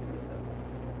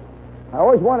 I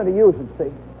always wanted to use them,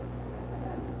 see?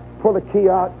 Pull the key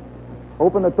out,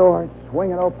 open the door,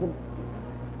 swing it open,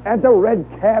 and the red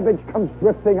cabbage comes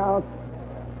drifting out.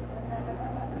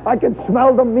 I can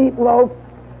smell the meatloaf.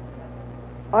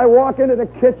 I walk into the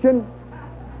kitchen.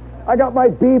 I got my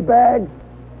bee bags.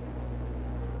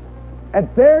 And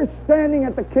there, standing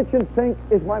at the kitchen sink,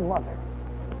 is my mother.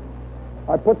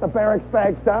 I put the barracks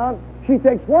bags down. She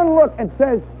takes one look and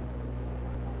says,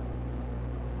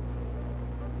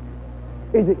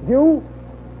 "Is it you?"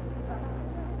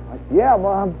 I said, "Yeah,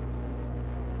 Mom."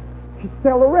 She said,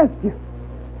 "They'll arrest you."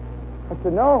 I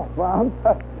said, "No, Mom.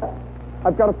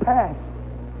 I've got a pass."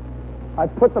 I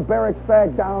put the barracks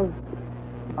bag down.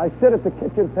 I sit at the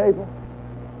kitchen table,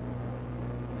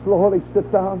 slowly sit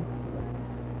down,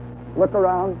 look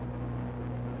around.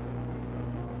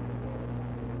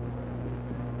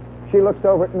 She looks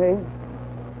over at me.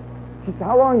 She said,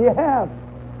 "How long do you have?"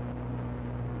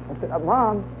 I said,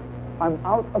 "Mom, I'm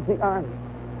out of the Army.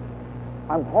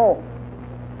 I'm home."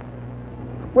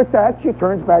 With that, she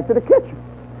turns back to the kitchen.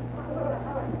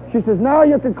 She says, "Now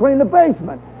you can clean the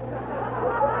basement."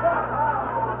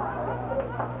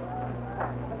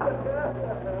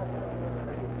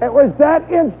 It was that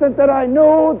instant that I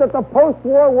knew that the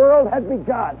post-war world had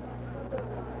begun.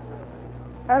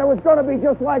 And it was going to be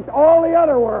just like all the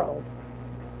other worlds.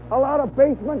 A lot of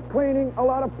basement cleaning, a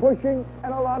lot of pushing,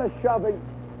 and a lot of shoving.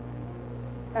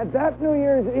 And that New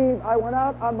Year's Eve, I went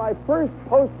out on my first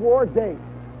post-war date.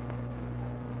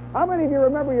 How many of you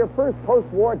remember your first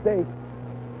post-war date?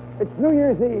 It's New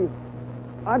Year's Eve.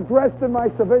 I'm dressed in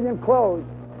my civilian clothes.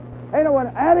 Hey, no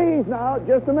one, at ease now.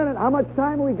 Just a minute. How much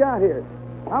time we got here?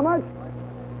 How much?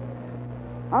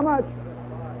 How much?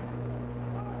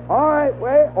 All right,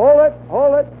 wait.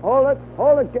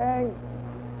 Hold it, gang.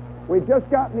 We've just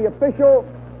gotten the official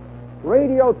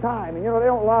radio time. And, they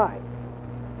don't lie.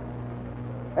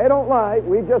 They don't lie.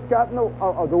 We've just gotten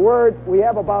the word. We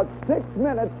have about 6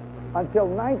 minutes until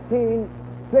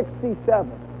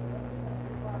 1967.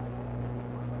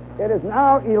 It is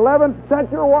now 11.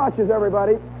 Set your watches,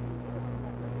 everybody.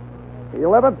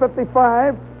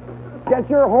 11:55. Get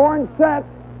your horns set.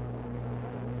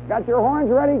 Got your horns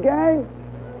ready, gang?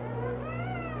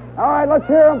 All right, let's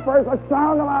hear them first. Let's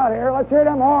sound them out here. Let's hear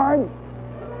them horns.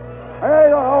 Hey,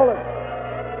 don't hold it.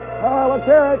 All right, let's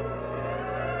hear it.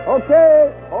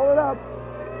 Okay, hold it up.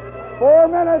 4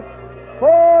 minutes.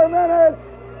 4 minutes.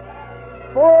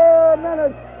 4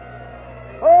 minutes.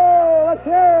 Oh, let's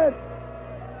hear it.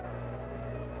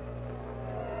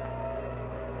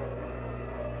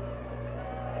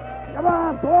 Come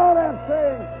on, blow that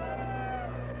thing.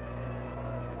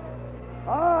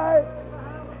 All right.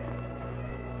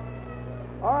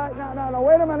 All right, now,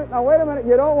 wait a minute. Now, wait a minute.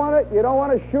 You don't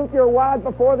want to shoot your wad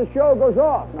before the show goes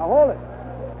off. Now, hold it.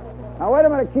 Now, wait a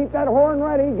minute. Keep that horn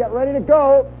ready. Get ready to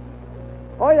go.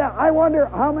 Oh, yeah, I wonder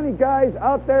how many guys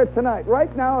out there tonight,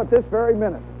 right now at this very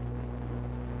minute,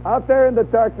 out there in the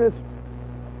darkness,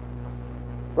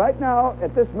 right now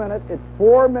at this minute, it's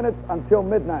 4 minutes until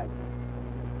midnight.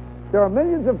 There are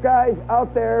millions of guys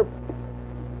out there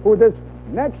who this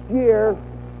next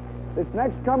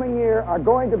coming year, are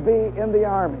going to be in the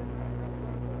Army.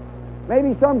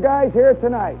 Maybe some guys here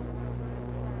tonight.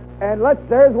 And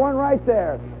there's one right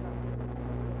there.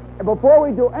 And before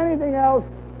we do anything else,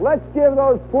 let's give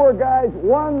those poor guys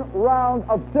one round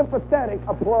of sympathetic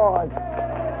applause.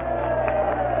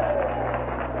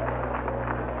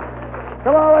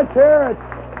 Come on, let's hear it.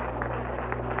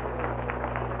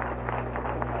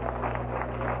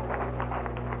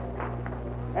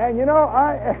 And you know,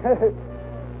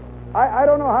 I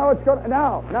don't know how it's going to...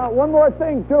 Now, one more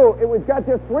thing, too. We've got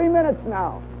just 3 minutes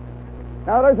now.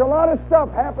 Now, there's a lot of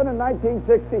stuff happened in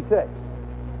 1966.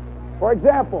 For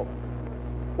example,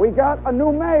 we got a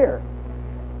new mayor.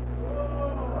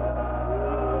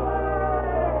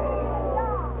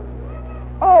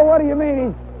 Oh, what do you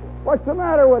mean? What's the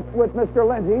matter with Mr.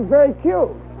 Lindsay? He's very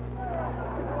cute.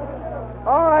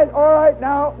 All right.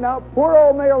 Now, poor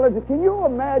old Mayor Lindsay. Can you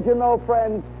imagine, though,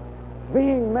 friends,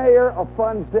 being mayor of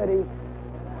Fun City?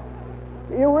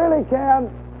 You really can.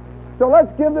 So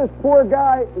let's give this poor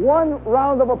guy one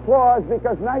round of applause,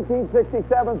 because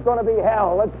 1967 is going to be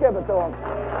hell. Let's give it to him.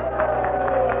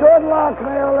 Good luck,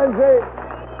 Mayor Lindsay.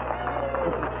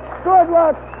 Good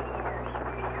luck.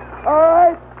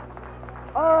 All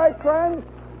right, friends.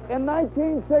 In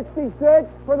 1966,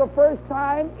 for the first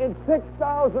time in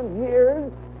 6,000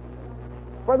 years,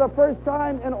 for the first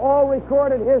time in all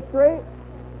recorded history,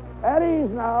 at ease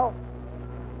now,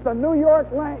 the New York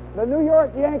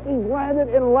Yankees landed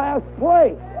in last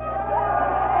place.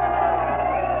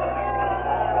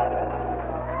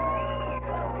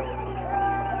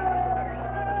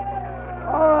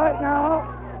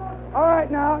 All right,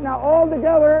 now, all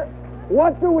together,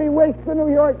 what do we wish the New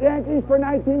York Yankees for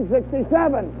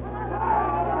 1967?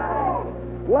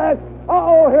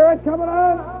 Here it coming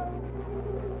on.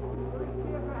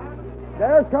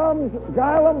 There comes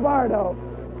Guy Lombardo.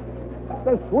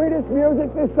 The sweetest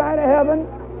music this side of heaven.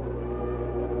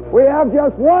 We have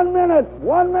just 1 minute.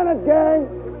 1 minute, gang.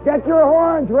 Get your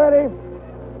horns ready.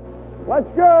 Let's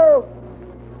go.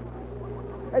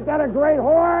 Ain't that a great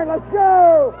horn? Let's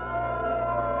go.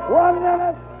 1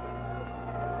 minute.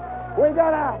 We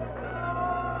got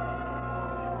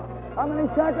how many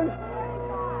seconds?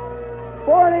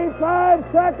 45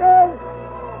 seconds.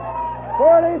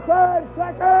 45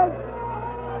 seconds.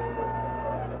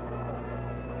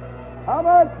 How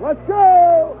much? Let's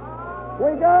go.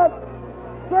 We got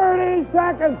 30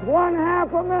 seconds.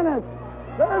 1/2 a minute.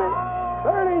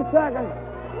 30 seconds.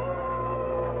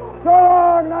 So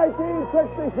long,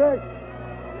 1966.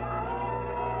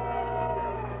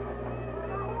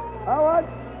 How much?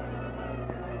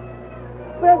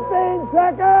 15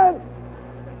 seconds.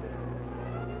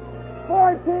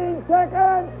 14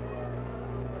 seconds.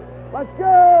 Let's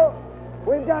go.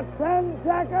 We've got 10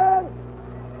 seconds.